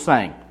angels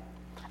sang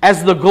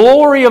as the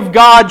glory of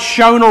God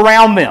shone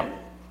around them.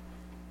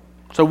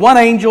 So one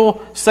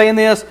angel saying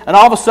this, and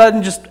all of a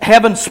sudden just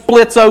heaven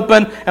splits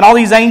open, and all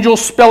these angels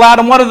spill out,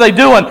 and what are they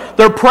doing?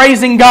 They're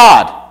praising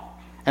God.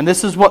 And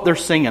this is what they're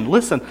singing.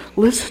 Listen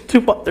to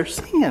what they're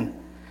singing.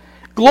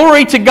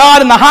 Glory to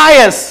God in the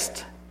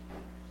highest,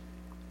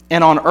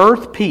 and on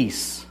earth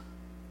peace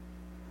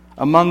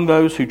among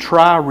those who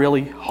try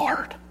really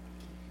hard.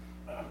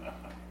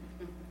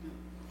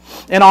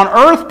 And on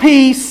earth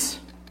peace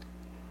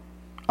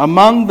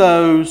among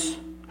those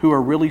who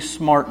are really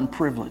smart and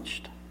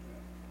privileged.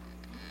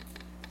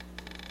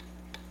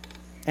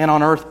 And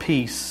on earth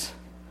peace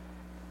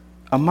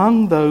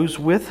among those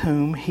with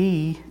whom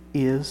He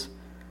is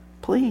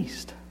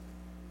pleased.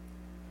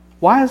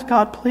 Why is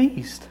God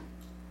pleased?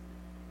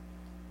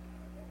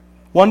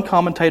 One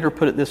commentator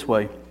put it this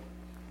way.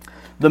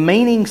 The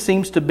meaning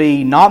seems to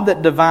be not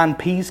that divine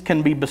peace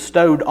can be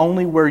bestowed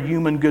only where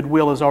human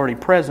goodwill is already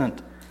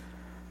present,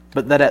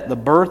 but that at the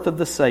birth of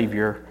the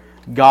Savior,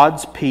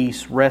 God's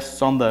peace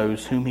rests on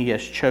those whom He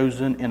has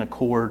chosen in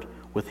accord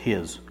with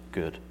His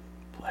good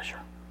pleasure.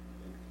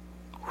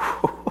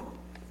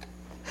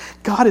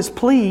 God is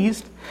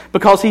pleased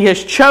because He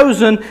has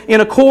chosen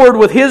in accord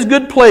with His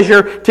good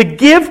pleasure to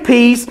give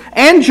peace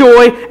and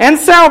joy and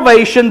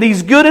salvation,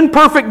 these good and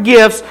perfect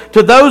gifts,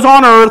 to those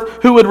on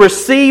earth who would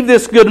receive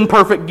this good and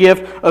perfect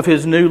gift of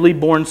His newly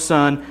born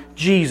Son,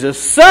 Jesus.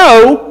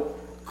 So,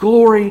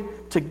 glory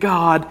to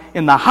God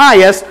in the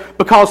highest,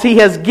 because He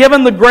has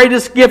given the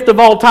greatest gift of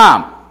all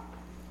time.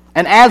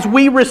 And as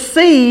we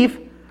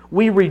receive,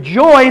 we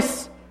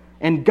rejoice,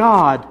 and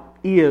God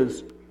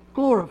is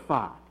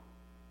glorified.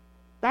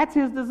 That's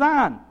His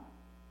design.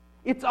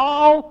 It's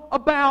all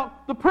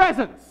about the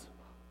presence.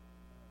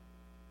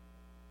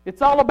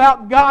 It's all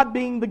about God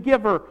being the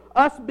giver,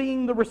 us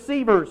being the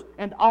receivers,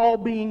 and all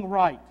being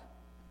right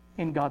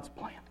in God's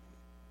plan.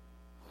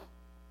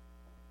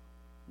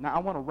 Now, I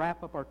want to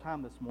wrap up our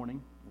time this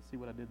morning. Let's see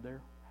what I did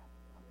there.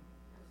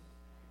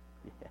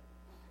 Yeah.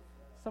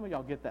 Some of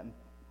y'all get that in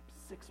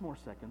 6 more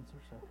seconds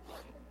or so.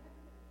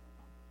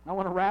 I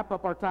want to wrap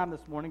up our time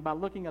this morning by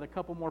looking at a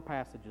couple more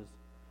passages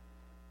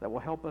that will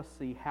help us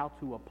see how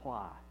to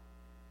apply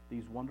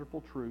these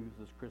wonderful truths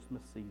this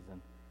Christmas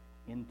season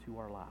into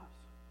our lives.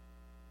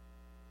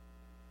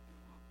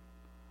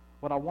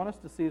 What I want us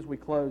to see as we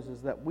close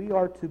is that we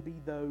are to be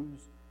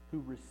those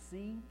who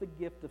receive the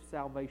gift of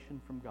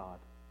salvation from God,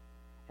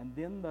 and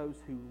then those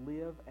who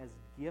live as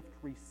gift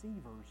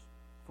receivers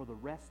for the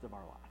rest of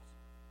our lives.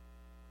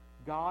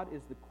 God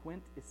is the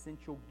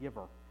quintessential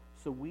giver,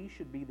 so we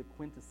should be the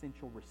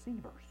quintessential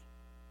receivers.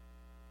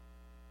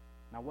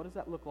 Now, what does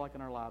that look like in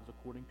our lives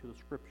according to the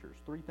Scriptures?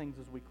 3 things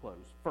as we close.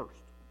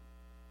 First,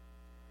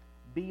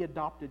 be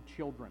adopted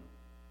children,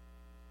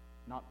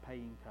 not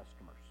paying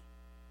customers.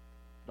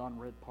 Don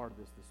read part of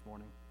this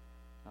morning.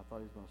 I thought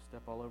he was going to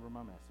step all over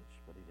my message,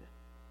 but he did.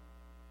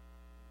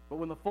 But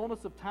when the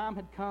fullness of time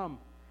had come,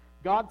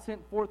 God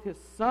sent forth His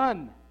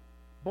Son,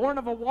 born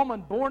of a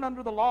woman, born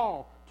under the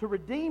law, to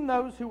redeem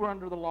those who were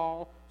under the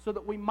law, so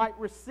that we might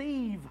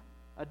receive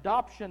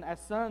adoption as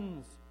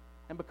sons.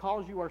 And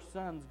because you are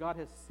sons, God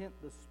has sent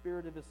the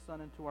Spirit of His Son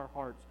into our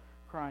hearts,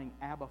 crying,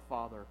 Abba,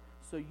 Father.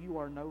 So you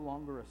are no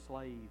longer a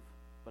slave,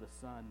 but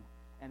a son.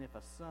 And if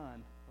a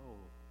son,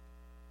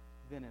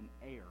 then an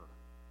heir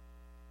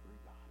through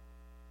God.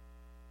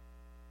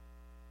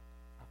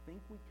 I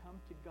think we come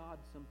to God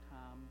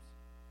sometimes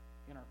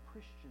in our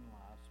Christian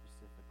lives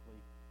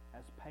specifically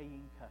as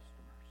paying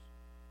customers.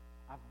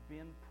 I've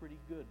been pretty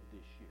good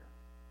this year.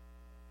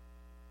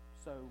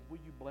 So will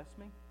you bless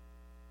me?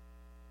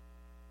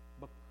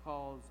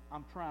 Because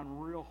I'm trying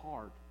real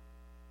hard.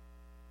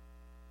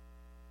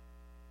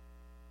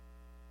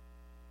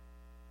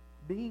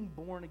 Being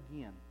born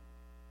again,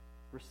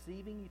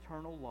 receiving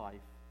eternal life,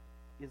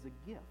 is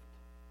a gift.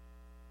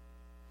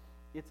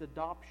 It's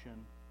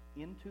adoption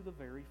into the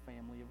very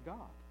family of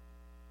God.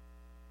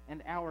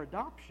 And our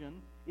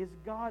adoption is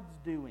God's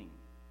doing.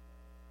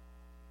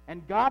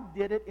 And God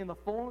did it in the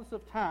fullness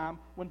of time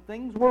when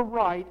things were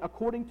right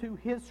according to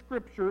His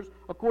Scriptures,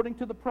 according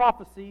to the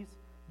prophecies,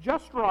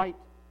 just right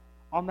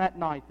on that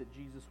night that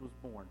Jesus was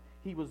born.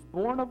 He was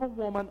born of a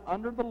woman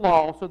under the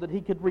law so that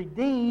He could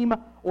redeem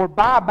or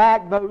buy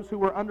back those who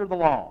were under the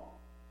law.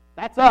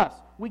 That's us.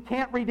 We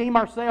can't redeem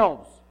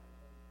ourselves.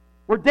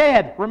 We're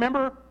dead,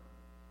 remember?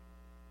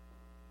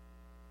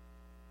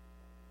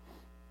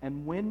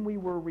 And when we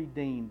were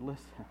redeemed,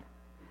 listen,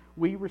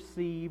 we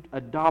received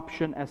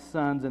adoption as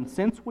sons. And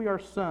since we are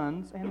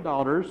sons and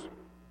daughters,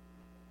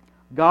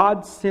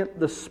 God sent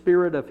the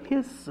Spirit of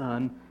His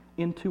Son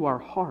into our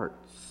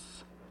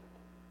hearts.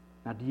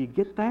 Now, do you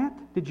get that?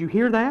 Did you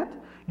hear that?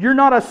 You're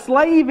not a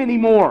slave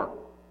anymore.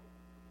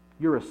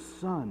 You're a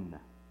son,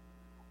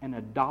 an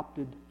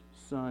adopted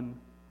son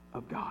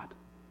of God.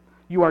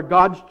 You are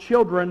God's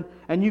children,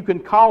 and you can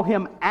call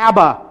Him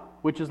Abba,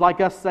 which is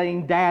like us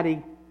saying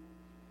Daddy.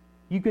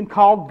 You can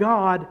call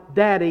God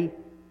Daddy,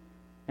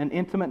 an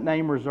intimate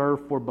name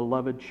reserved for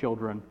beloved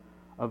children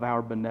of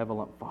our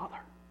benevolent Father.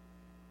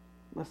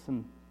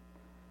 Listen.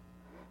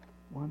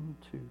 1,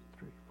 2,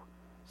 3, 4.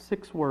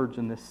 6 words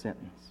in this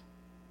sentence.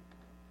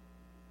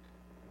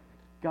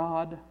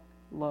 God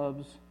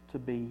loves to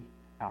be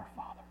our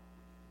Father.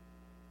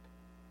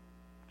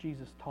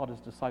 Jesus taught His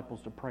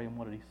disciples to pray, and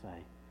what did He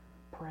say?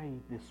 Pray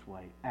this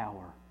way,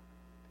 our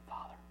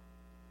Father.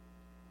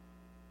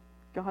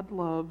 God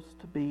loves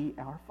to be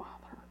our Father.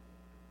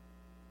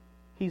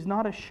 He's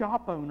not a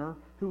shop owner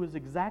who is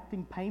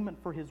exacting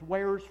payment for His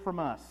wares from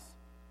us.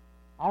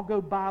 I'll go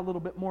buy a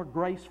little bit more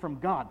grace from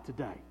God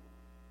today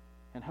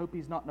and hope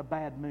He's not in a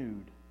bad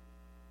mood.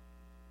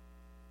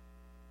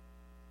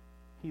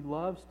 He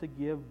loves to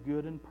give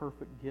good and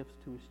perfect gifts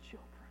to His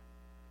children.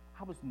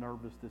 I was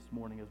nervous this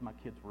morning as my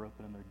kids were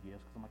opening their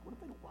gifts because I'm like, what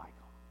if they don't like them?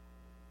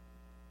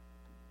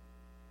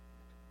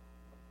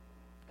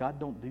 God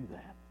don't do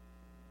that.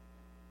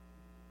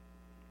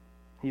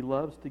 He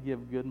loves to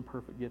give good and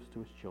perfect gifts to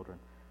His children.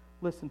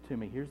 Listen to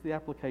me. Here's the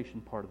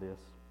application part of this.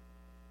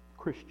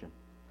 Christian,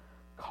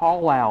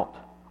 call out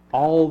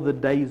all the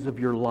days of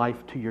your life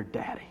to your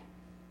daddy,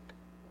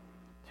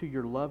 to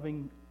your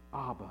loving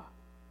Abba,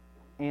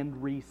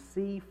 and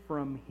receive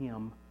from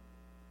Him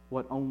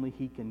what only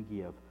He can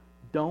give.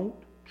 Don't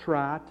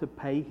try to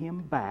pay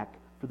Him back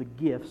for the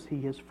gifts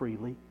He has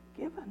freely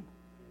given.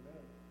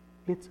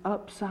 It's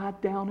upside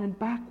down and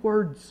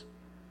backwards.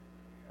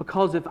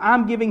 Because if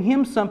I'm giving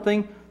Him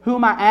something, who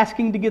am I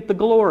asking to get the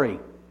glory?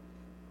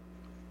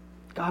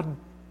 God,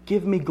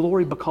 give me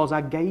glory because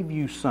I gave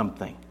you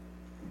something.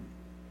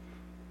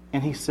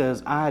 And He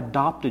says, I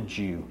adopted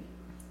you.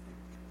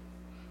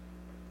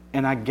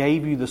 And I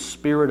gave you the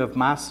Spirit of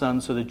my Son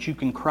so that you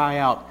can cry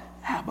out,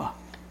 Abba,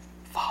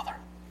 Father.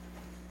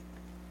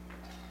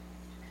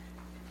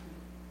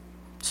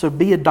 So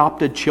be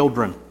adopted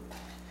children,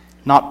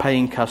 not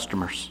paying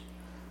customers.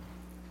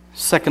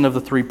 Second of the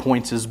 3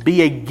 points is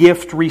be a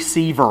gift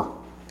receiver,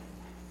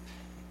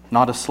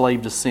 not a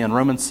slave to sin.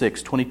 Romans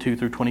 6, 22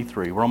 through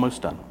 23. We're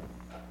almost done.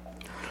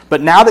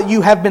 But now that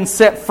you have been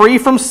set free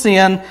from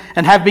sin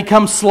and have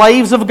become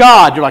slaves of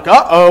God, you're like,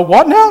 uh-oh,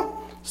 what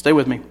now? Stay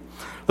with me.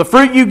 The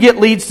fruit you get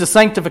leads to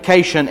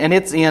sanctification and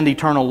its end,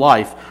 eternal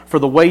life. For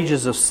the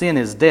wages of sin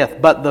is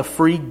death, but the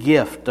free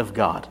gift of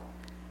God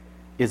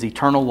is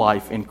eternal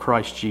life in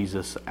Christ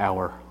Jesus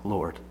our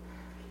Lord.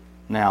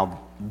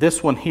 Now,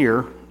 this one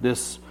here,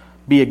 this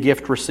be a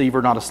gift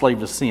receiver, not a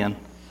slave to sin,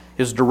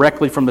 is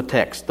directly from the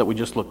text that we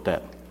just looked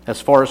at, as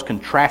far as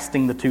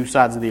contrasting the two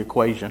sides of the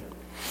equation.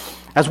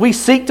 As we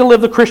seek to live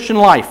the Christian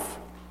life,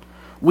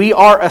 we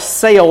are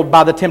assailed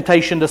by the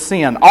temptation to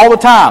sin all the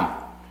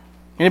time.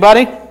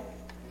 Anybody?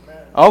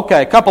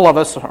 Okay, a couple of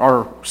us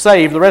are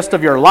saved. The rest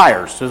of you are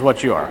liars, is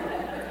what you are.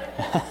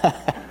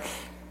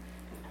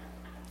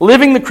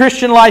 Living the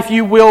Christian life,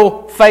 you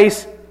will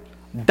face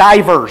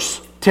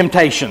diverse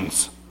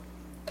temptations.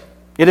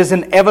 It is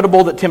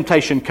inevitable that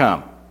temptation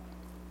come.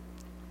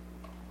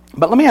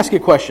 But let me ask you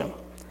a question.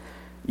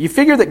 You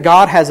figure that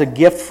God has a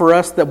gift for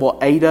us that will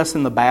aid us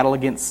in the battle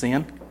against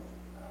sin?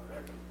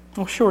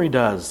 Well, sure He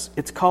does.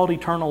 It's called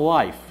eternal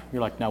life.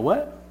 You're like, now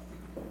what?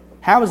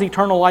 How is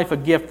eternal life a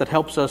gift that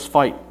helps us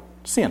fight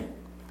sin?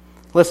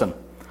 Listen,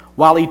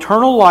 while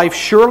eternal life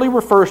surely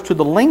refers to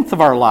the length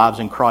of our lives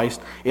in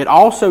Christ, it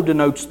also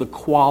denotes the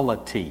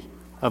quality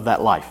of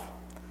that life.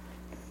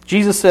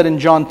 Jesus said in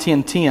John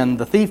 10:10,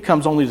 the thief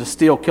comes only to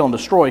steal, kill, and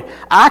destroy.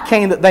 I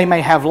came that they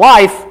may have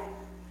life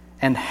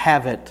and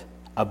have it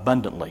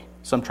abundantly.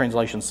 Some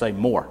translations say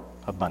more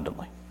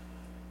abundantly.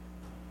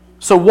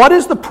 So what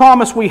is the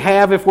promise we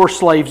have if we're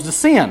slaves to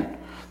sin?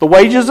 The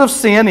wages of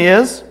sin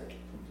is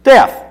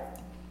death.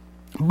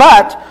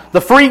 But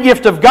the free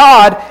gift of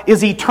God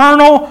is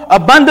eternal,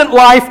 abundant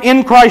life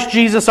in Christ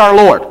Jesus our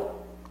Lord.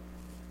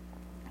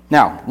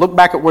 Now, look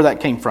back at where that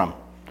came from.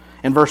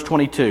 In verse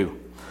 22.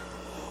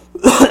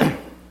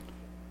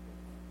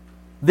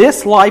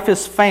 This life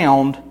is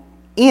found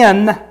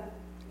in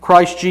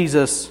Christ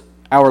Jesus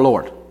our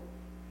Lord.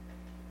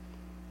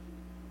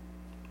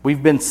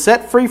 We've been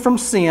set free from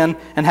sin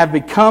and have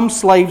become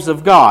slaves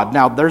of God.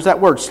 Now, there's that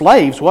word,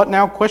 slaves. What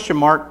now? Question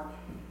mark.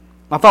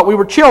 I thought we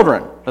were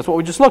children. That's what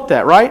we just looked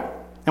at, right?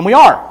 And we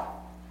are.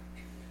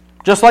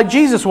 Just like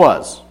Jesus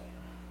was.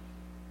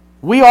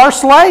 We are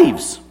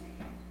slaves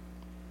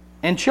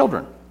and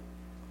children.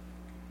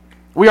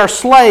 We are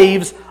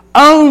slaves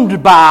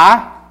owned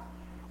by,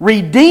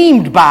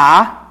 redeemed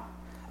by,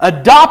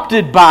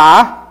 adopted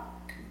by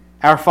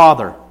our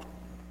Father.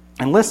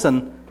 And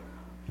listen,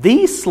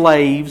 these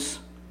slaves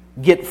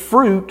get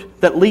fruit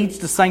that leads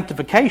to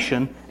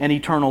sanctification and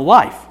eternal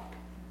life.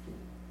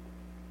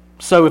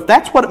 So if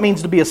that's what it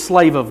means to be a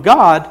slave of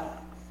God,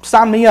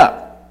 sign me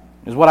up,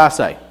 is what I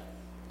say.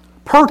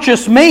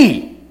 Purchase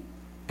me,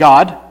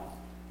 God,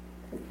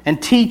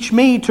 and teach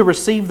me to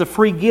receive the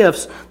free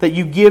gifts that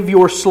you give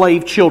your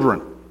slave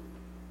children.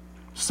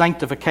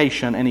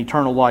 Sanctification and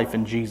eternal life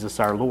in Jesus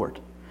our Lord.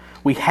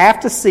 We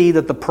have to see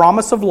that the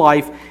promise of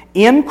life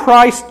in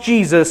Christ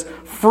Jesus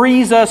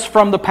frees us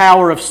from the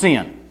power of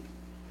sin.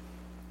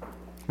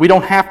 We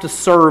don't have to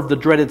serve the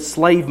dreaded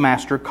slave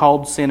master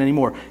called sin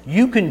anymore.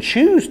 You can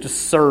choose to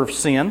serve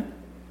sin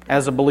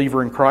as a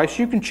believer in Christ.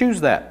 You can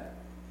choose that.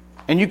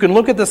 And you can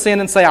look at the sin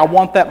and say, I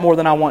want that more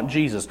than I want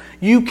Jesus.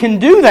 You can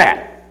do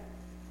that.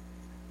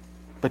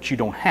 But you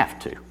don't have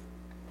to.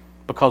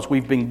 Because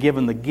we've been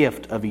given the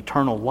gift of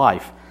eternal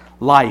life.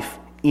 Life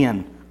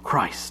in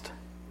Christ.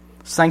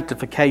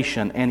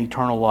 Sanctification and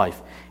eternal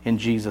life in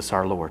Jesus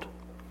our Lord.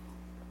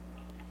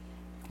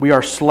 We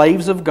are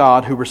slaves of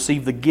God who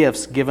receive the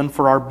gifts given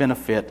for our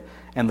benefit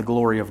and the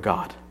glory of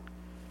God.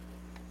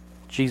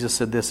 Jesus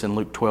said this in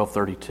Luke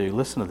 12:32.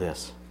 Listen to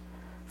this.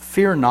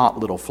 Fear not,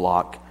 little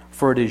flock,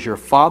 for it is your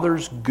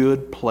Father's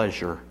good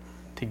pleasure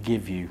to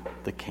give you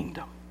the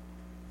kingdom.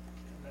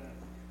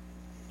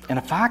 And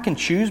if I can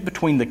choose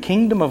between the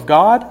kingdom of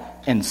God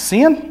and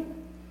sin,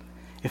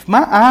 if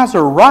my eyes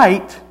are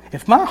right,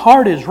 if my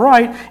heart is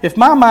right, if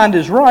my mind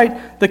is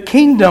right, the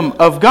kingdom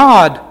of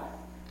God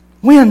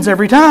wins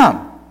every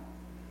time.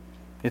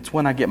 It's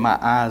when I get my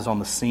eyes on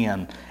the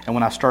sin and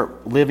when I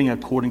start living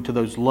according to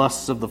those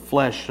lusts of the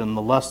flesh and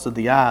the lusts of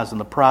the eyes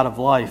and the pride of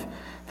life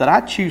that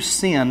I choose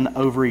sin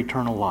over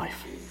eternal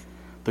life.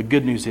 The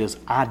good news is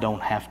I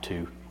don't have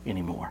to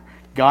anymore.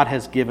 God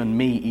has given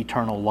me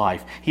eternal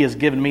life. He has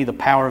given me the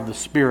power of the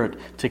Spirit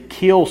to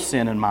kill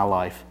sin in my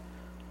life.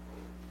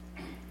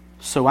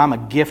 So I'm a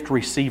gift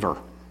receiver.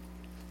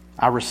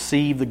 I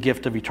receive the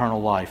gift of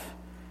eternal life,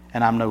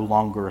 and I'm no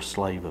longer a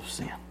slave of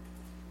sin.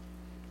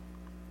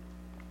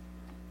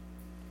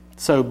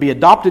 So be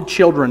adopted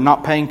children,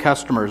 not paying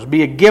customers.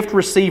 Be a gift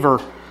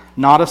receiver,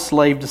 not a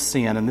slave to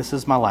sin. And this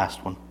is my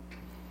last one.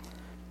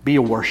 Be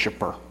a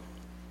worshiper,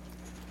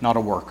 not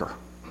a worker.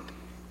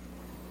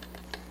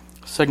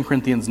 2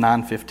 Corinthians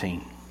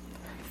 9:15.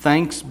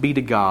 Thanks be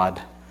to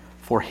God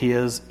for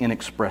His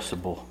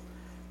inexpressible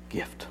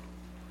gift.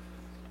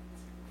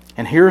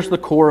 And here's the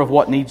core of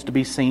what needs to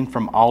be seen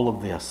from all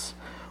of this.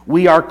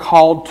 We are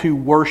called to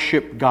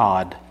worship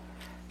God,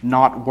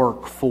 not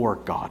work for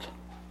God.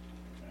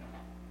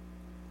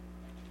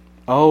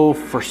 Oh,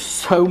 for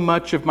so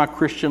much of my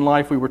Christian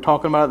life, we were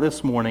talking about it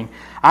this morning,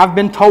 I've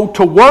been told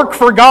to work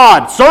for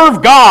God,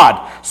 serve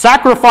God,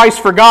 sacrifice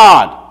for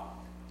God,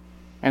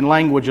 and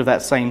language of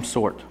that same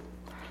sort.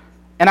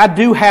 And I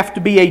do have to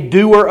be a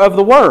doer of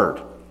the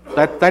word.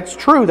 That's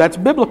true, that's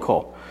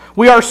biblical.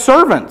 We are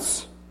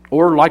servants,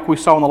 or like we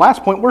saw in the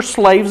last point, we're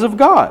slaves of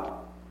God.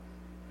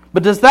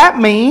 But does that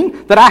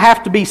mean that I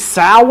have to be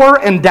sour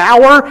and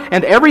dour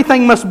and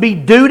everything must be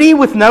duty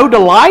with no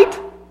delight?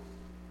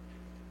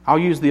 I'll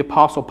use the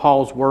Apostle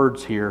Paul's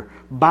words here,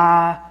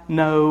 by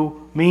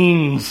no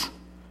means,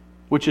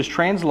 which is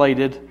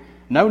translated,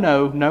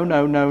 no.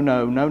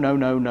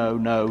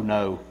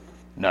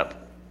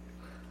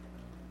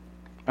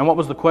 And what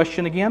was the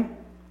question again?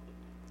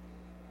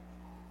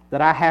 That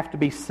I have to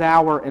be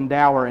sour and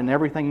dour and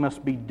everything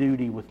must be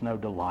duty with no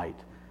delight.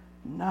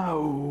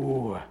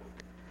 No.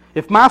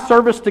 If my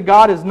service to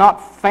God is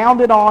not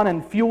founded on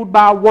and fueled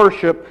by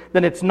worship,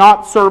 then it's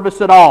not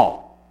service at all.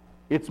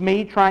 It's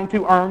me trying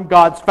to earn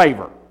God's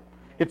favor.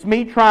 It's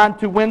me trying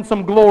to win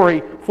some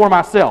glory for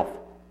myself.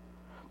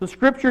 The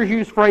Scriptures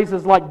use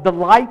phrases like,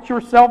 delight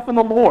yourself in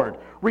the Lord,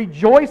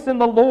 rejoice in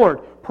the Lord,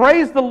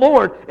 praise the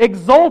Lord,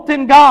 exult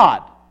in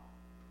God,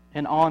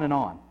 and on and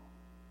on.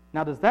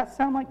 Now, does that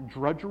sound like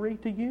drudgery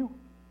to you?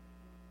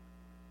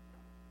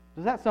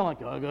 Does that sound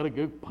like, I got to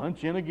go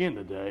punch in again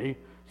today,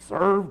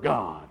 serve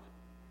God?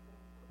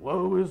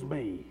 Woe is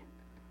me.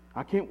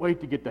 I can't wait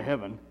to get to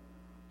heaven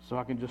so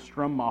I can just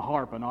strum my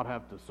harp and not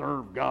have to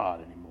serve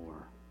God anymore.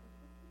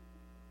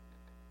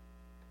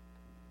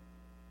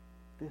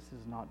 This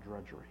is not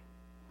drudgery.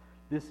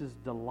 This is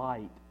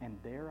delight,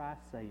 and dare I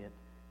say it,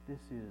 this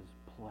is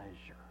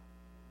pleasure.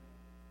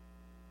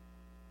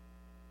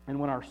 And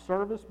when our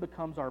service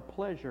becomes our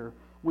pleasure,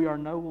 we are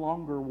no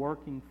longer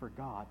working for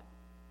God.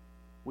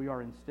 We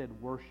are instead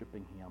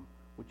worshiping Him,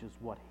 which is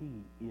what He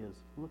is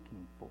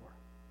looking for.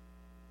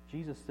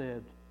 Jesus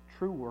said,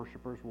 true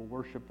worshipers will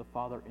worship the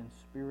Father in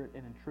spirit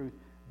and in truth.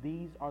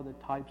 These are the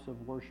types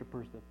of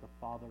worshipers that the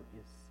Father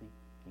is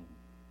seeking.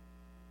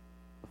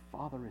 The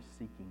Father is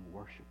seeking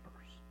worshipers,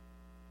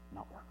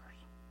 not workers.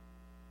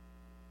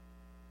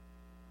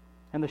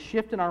 And the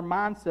shift in our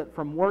mindset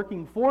from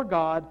working for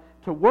God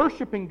to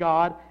worshiping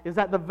God is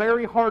at the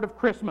very heart of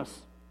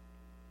Christmas,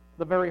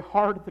 the very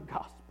heart of the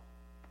gospel.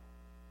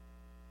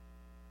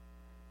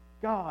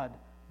 God,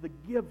 the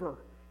giver,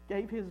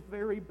 gave His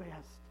very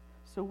best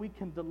so we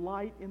can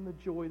delight in the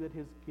joy that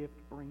His gift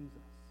brings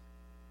us.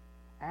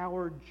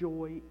 Our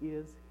joy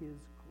is His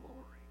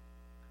glory.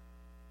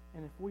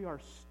 And if we are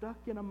stuck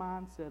in a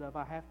mindset of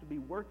I have to be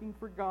working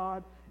for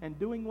God and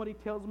doing what He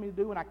tells me to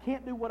do and I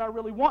can't do what I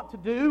really want to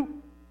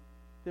do,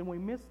 then we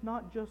miss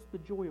not just the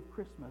joy of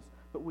Christmas,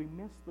 but we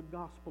miss the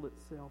gospel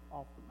itself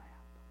off the map.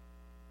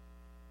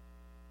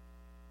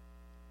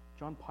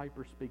 John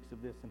Piper speaks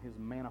of this in his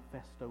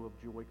manifesto of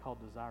joy called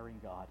Desiring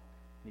God.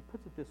 And he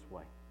puts it this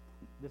way.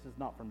 This is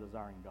not from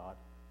Desiring God.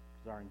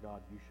 Desiring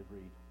God, you should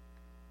read.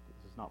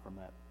 This is not from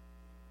that.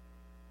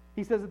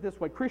 He says it this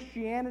way: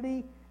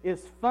 Christianity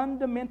is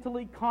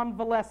fundamentally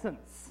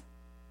convalescence.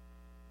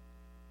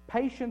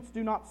 Patients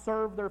do not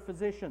serve their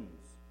physicians.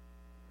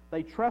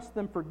 They trust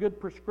them for good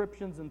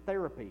prescriptions and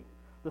therapy.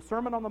 The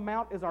Sermon on the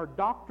Mount is our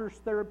doctor's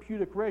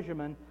therapeutic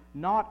regimen,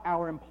 not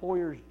our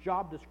employer's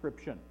job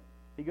description.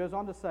 He goes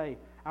on to say,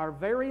 our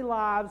very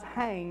lives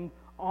hang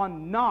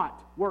on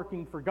not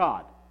working for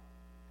God.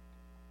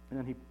 And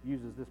then he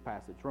uses this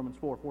passage, Romans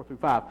 4, 4 through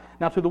 5.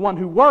 Now to the one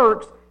who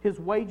works, his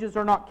wages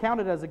are not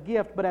counted as a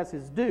gift, but as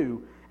his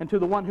due. And to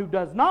the one who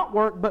does not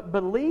work, but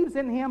believes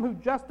in him who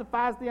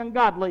justifies the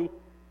ungodly,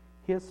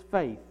 his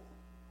faith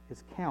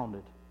is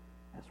counted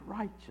as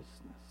righteousness.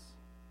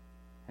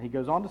 And he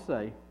goes on to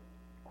say,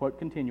 quote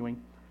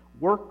continuing,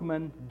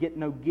 workmen get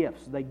no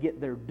gifts, they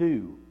get their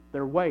due,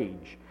 their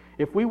wage.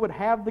 If we would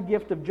have the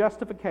gift of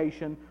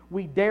justification,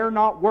 we dare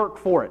not work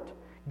for it.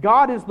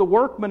 God is the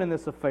workman in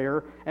this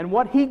affair, and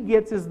what He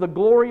gets is the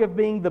glory of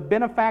being the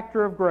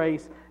benefactor of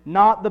grace,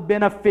 not the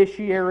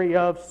beneficiary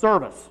of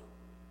service.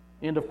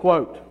 End of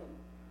quote.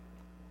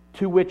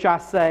 To which I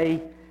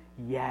say,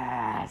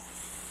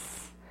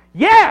 yes.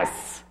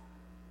 Yes!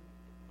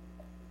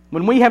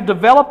 When we have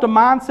developed a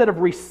mindset of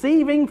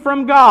receiving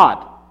from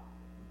God,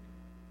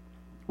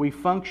 we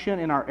function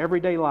in our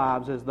everyday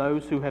lives as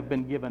those who have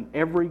been given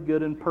every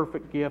good and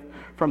perfect gift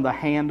from the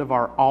hand of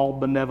our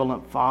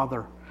all-benevolent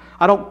Father.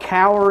 I don't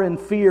cower in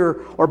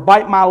fear or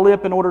bite my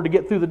lip in order to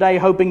get through the day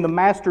hoping the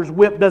Master's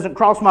whip doesn't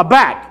cross my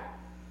back.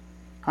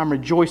 I'm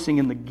rejoicing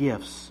in the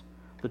gifts,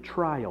 the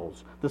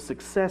trials, the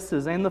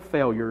successes, and the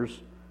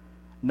failures,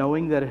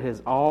 knowing that it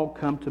has all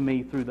come to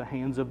me through the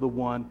hands of the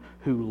one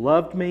who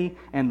loved me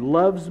and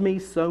loves me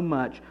so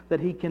much that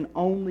He can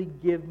only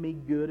give me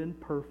good and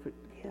perfect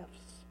gifts.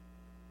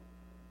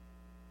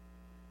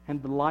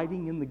 And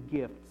delighting in the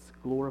gifts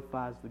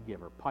glorifies the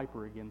giver.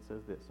 Piper again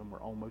says this, and we're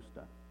almost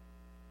done.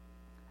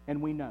 And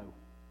we know,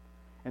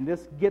 and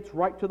this gets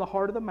right to the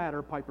heart of the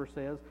matter, Piper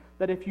says,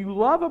 that if you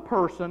love a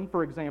person,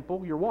 for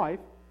example, your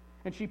wife,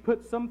 and she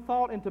puts some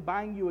thought into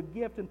buying you a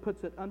gift and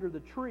puts it under the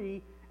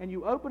tree, and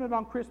you open it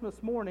on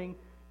Christmas morning,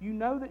 you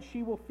know that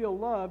she will feel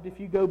loved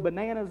if you go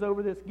bananas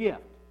over this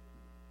gift.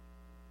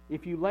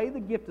 If you lay the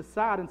gift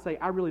aside and say,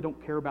 I really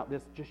don't care about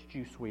this, just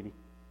you, sweetie.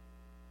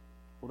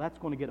 Well, that's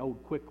going to get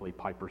old quickly,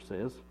 Piper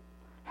says.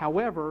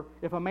 However,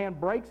 if a man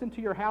breaks into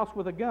your house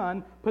with a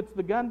gun, puts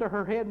the gun to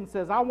her head and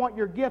says, I want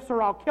your gifts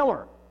or I'll kill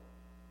her.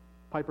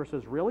 Piper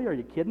says, really? Are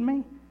you kidding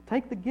me?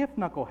 Take the gift,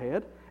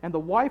 knucklehead. And the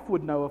wife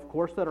would know, of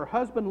course, that her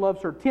husband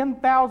loves her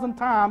 10,000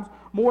 times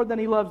more than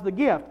he loves the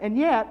gift. And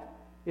yet,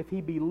 if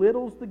he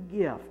belittles the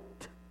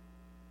gift,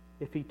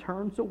 if he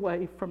turns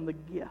away from the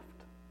gift,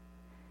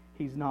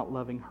 he's not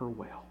loving her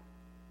well.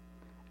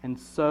 And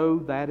so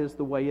that is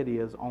the way it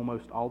is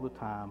almost all the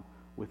time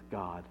with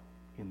God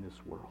in this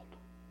world.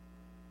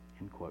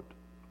 End quote.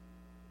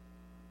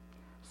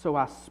 So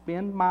I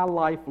spend my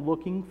life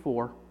looking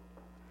for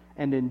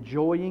and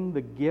enjoying the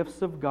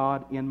gifts of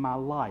God in my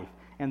life.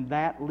 And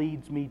that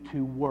leads me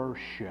to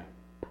worship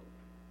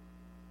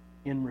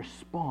in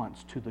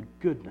response to the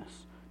goodness,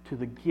 to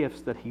the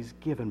gifts that He's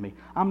given me.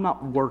 I'm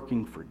not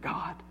working for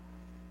God.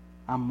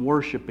 I'm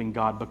worshiping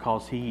God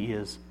because He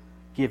is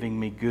giving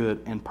me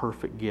good and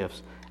perfect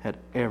gifts at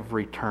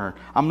every turn.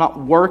 I'm not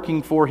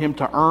working for Him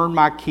to earn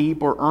my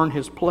keep or earn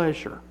His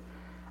pleasure.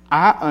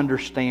 I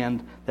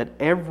understand that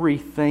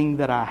everything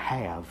that I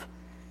have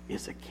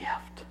is a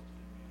gift.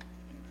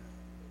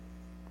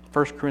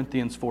 1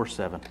 Corinthians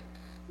 4:7.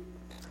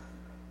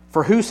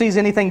 For who sees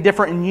anything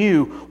different in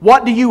you?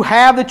 What do you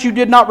have that you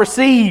did not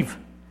receive?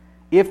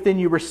 If then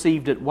you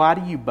received it, why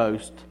do you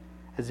boast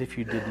as if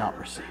you did not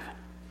receive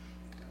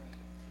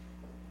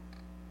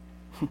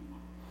it?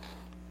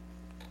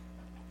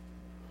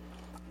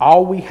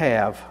 All we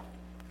have,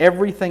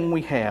 everything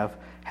we have,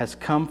 has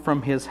come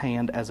from His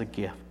hand as a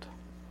gift.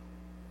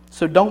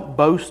 So don't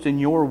boast in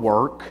your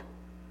work,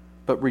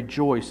 but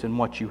rejoice in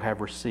what you have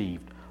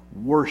received.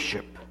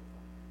 Worship,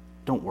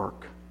 don't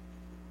work,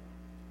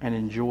 and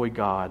enjoy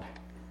God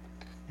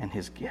and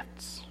His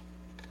gifts.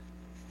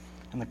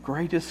 And the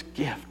greatest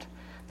gift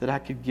that I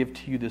could give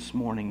to you this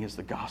morning is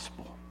the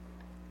gospel.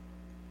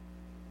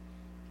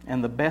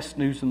 And the best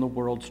news in the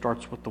world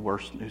starts with the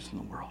worst news in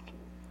the world.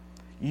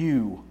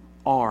 You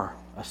are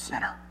a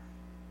sinner.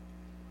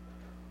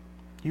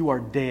 You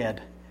are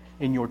dead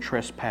in your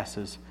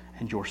trespasses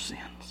and your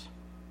sins.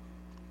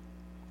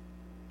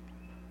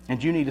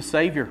 And you need a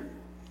Savior.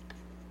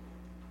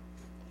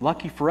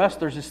 Lucky for us,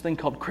 there's this thing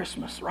called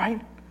Christmas, right?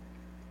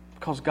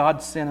 Because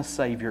God sent a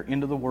Savior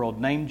into the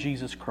world named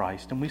Jesus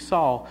Christ. And we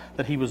saw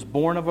that He was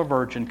born of a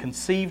virgin,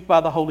 conceived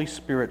by the Holy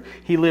Spirit.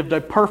 He lived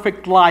a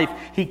perfect life.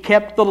 He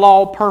kept the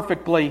law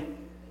perfectly.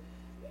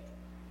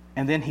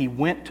 And then He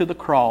went to the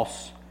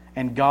cross,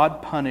 and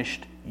God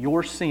punished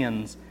your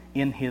sins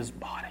in His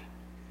body.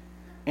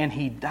 And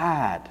He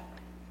died.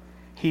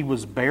 He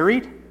was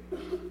buried,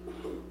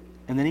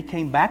 and then He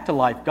came back to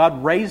life.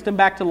 God raised Him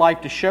back to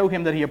life to show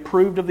Him that He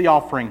approved of the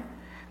offering.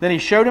 Then he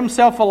showed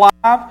himself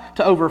alive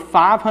to over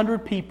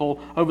 500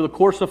 people over the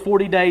course of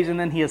 40 days, and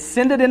then he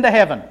ascended into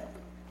heaven.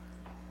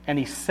 And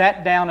he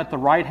sat down at the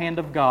right hand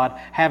of God,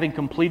 having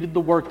completed the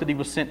work that he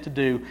was sent to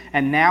do.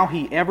 And now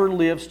he ever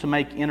lives to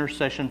make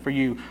intercession for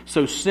you.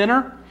 So,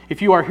 sinner,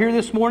 if you are here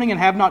this morning and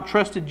have not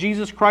trusted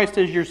Jesus Christ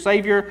as your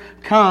Savior,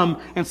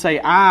 come and say,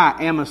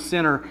 I am a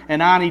sinner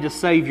and I need a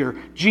Savior.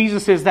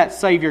 Jesus is that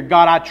Savior.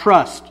 God, I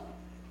trust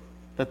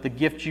that the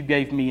gift you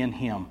gave me in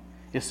Him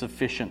is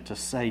sufficient to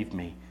save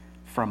me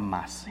from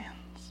my sins.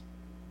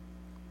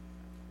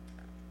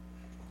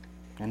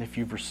 And if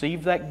you've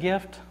received that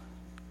gift,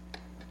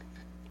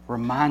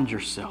 remind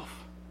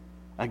yourself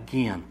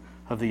again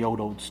of the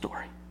old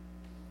story.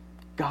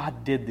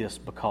 God did this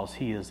because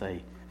He is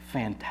a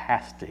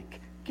fantastic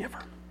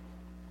giver.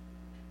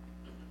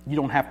 You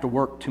don't have to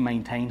work to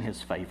maintain His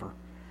favor.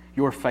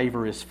 Your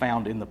favor is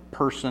found in the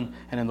person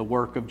and in the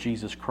work of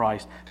Jesus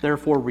Christ.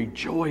 Therefore,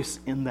 rejoice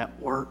in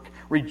that work.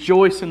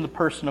 Rejoice in the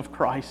person of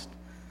Christ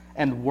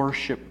and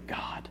worship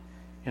God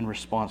in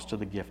response to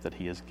the gift that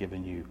He has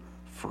given you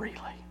freely.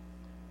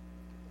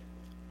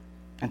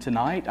 And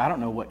tonight, I don't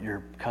know what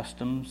your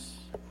customs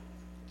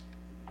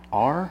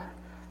are,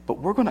 but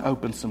we're going to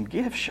open some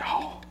gifts,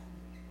 y'all.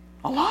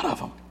 A lot of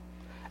them.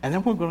 And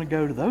then we're going to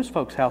go to those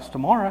folks' house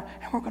tomorrow,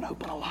 and we're going to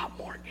open a lot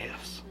more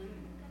gifts.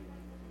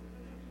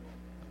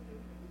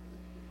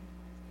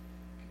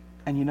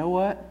 And you know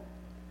what?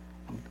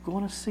 I'm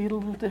going to see it a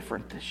little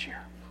different this year.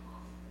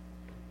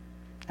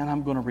 And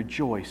I'm going to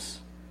rejoice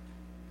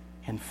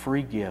in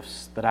free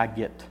gifts that I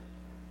get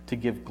to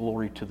give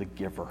glory to the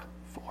giver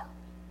for.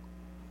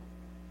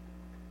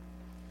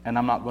 And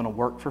I'm not going to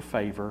work for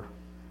favor.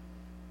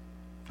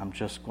 I'm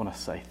just going to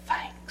say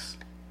thanks.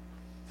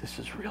 This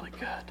is really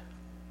good.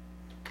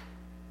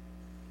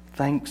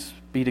 Thanks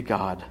be to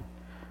God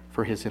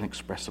for His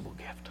inexpressible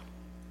gift.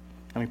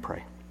 Let me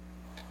pray.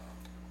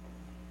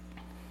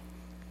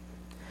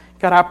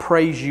 God, I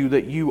praise You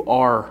that You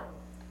are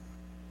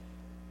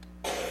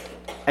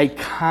a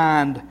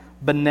kind,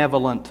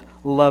 benevolent,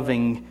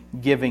 loving,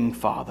 giving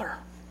Father.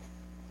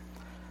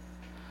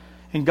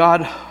 And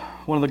God,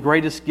 one of the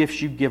greatest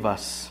gifts You give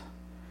us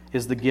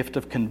is the gift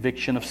of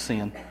conviction of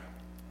sin.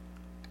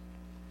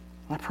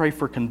 I pray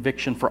for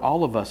conviction for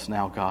all of us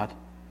now, God.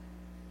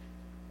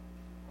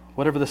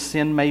 Whatever the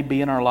sin may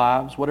be in our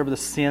lives, whatever the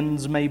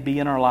sins may be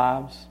in our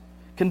lives,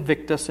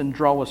 convict us and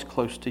draw us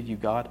close to You,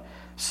 God.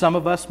 Some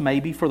of us,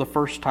 maybe for the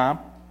first time.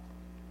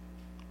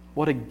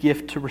 What a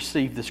gift to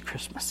receive this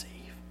Christmas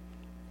Eve.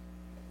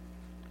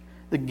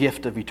 The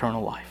gift of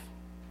eternal life.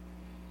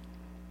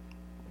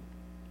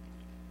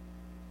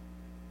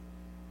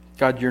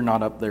 God, You're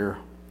not up there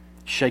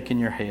shaking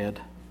your head,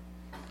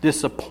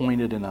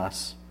 disappointed in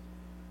us.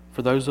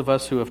 For those of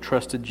us who have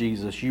trusted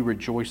Jesus, You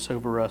rejoice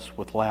over us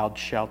with loud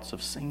shouts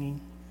of singing.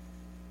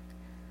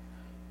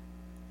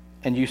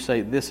 And You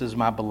say, this is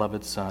my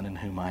beloved Son in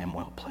whom I am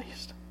well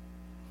pleased.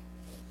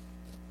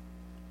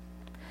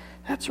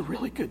 That's a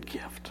really good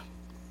gift.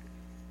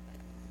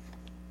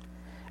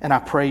 And I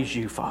praise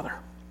You, Father,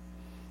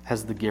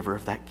 as the giver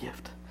of that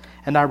gift.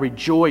 And I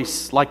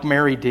rejoice, like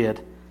Mary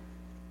did,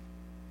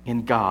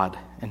 in God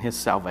and His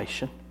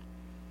salvation.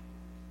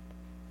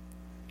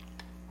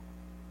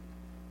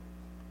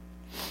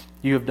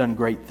 You have done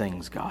great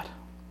things, God.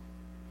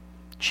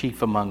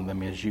 Chief among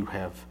them is You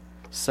have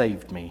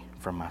saved me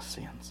from my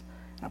sins.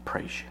 And I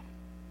praise You.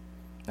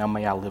 Now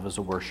may I live as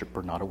a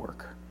worshiper, not a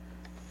worker,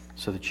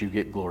 so that You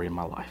get glory in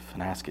my life.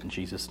 And I ask it in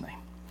Jesus' name.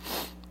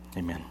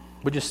 Amen.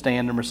 Would you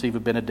stand and receive a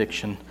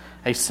benediction?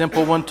 A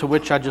simple one to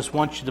which I just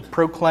want you to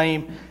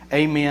proclaim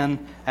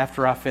amen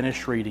after I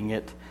finish reading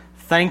it.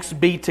 Thanks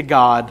be to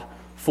God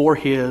for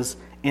His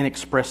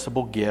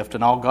inexpressible gift.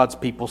 And all God's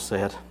people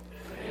said,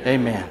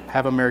 amen.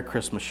 Have a Merry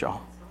Christmas,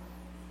 y'all.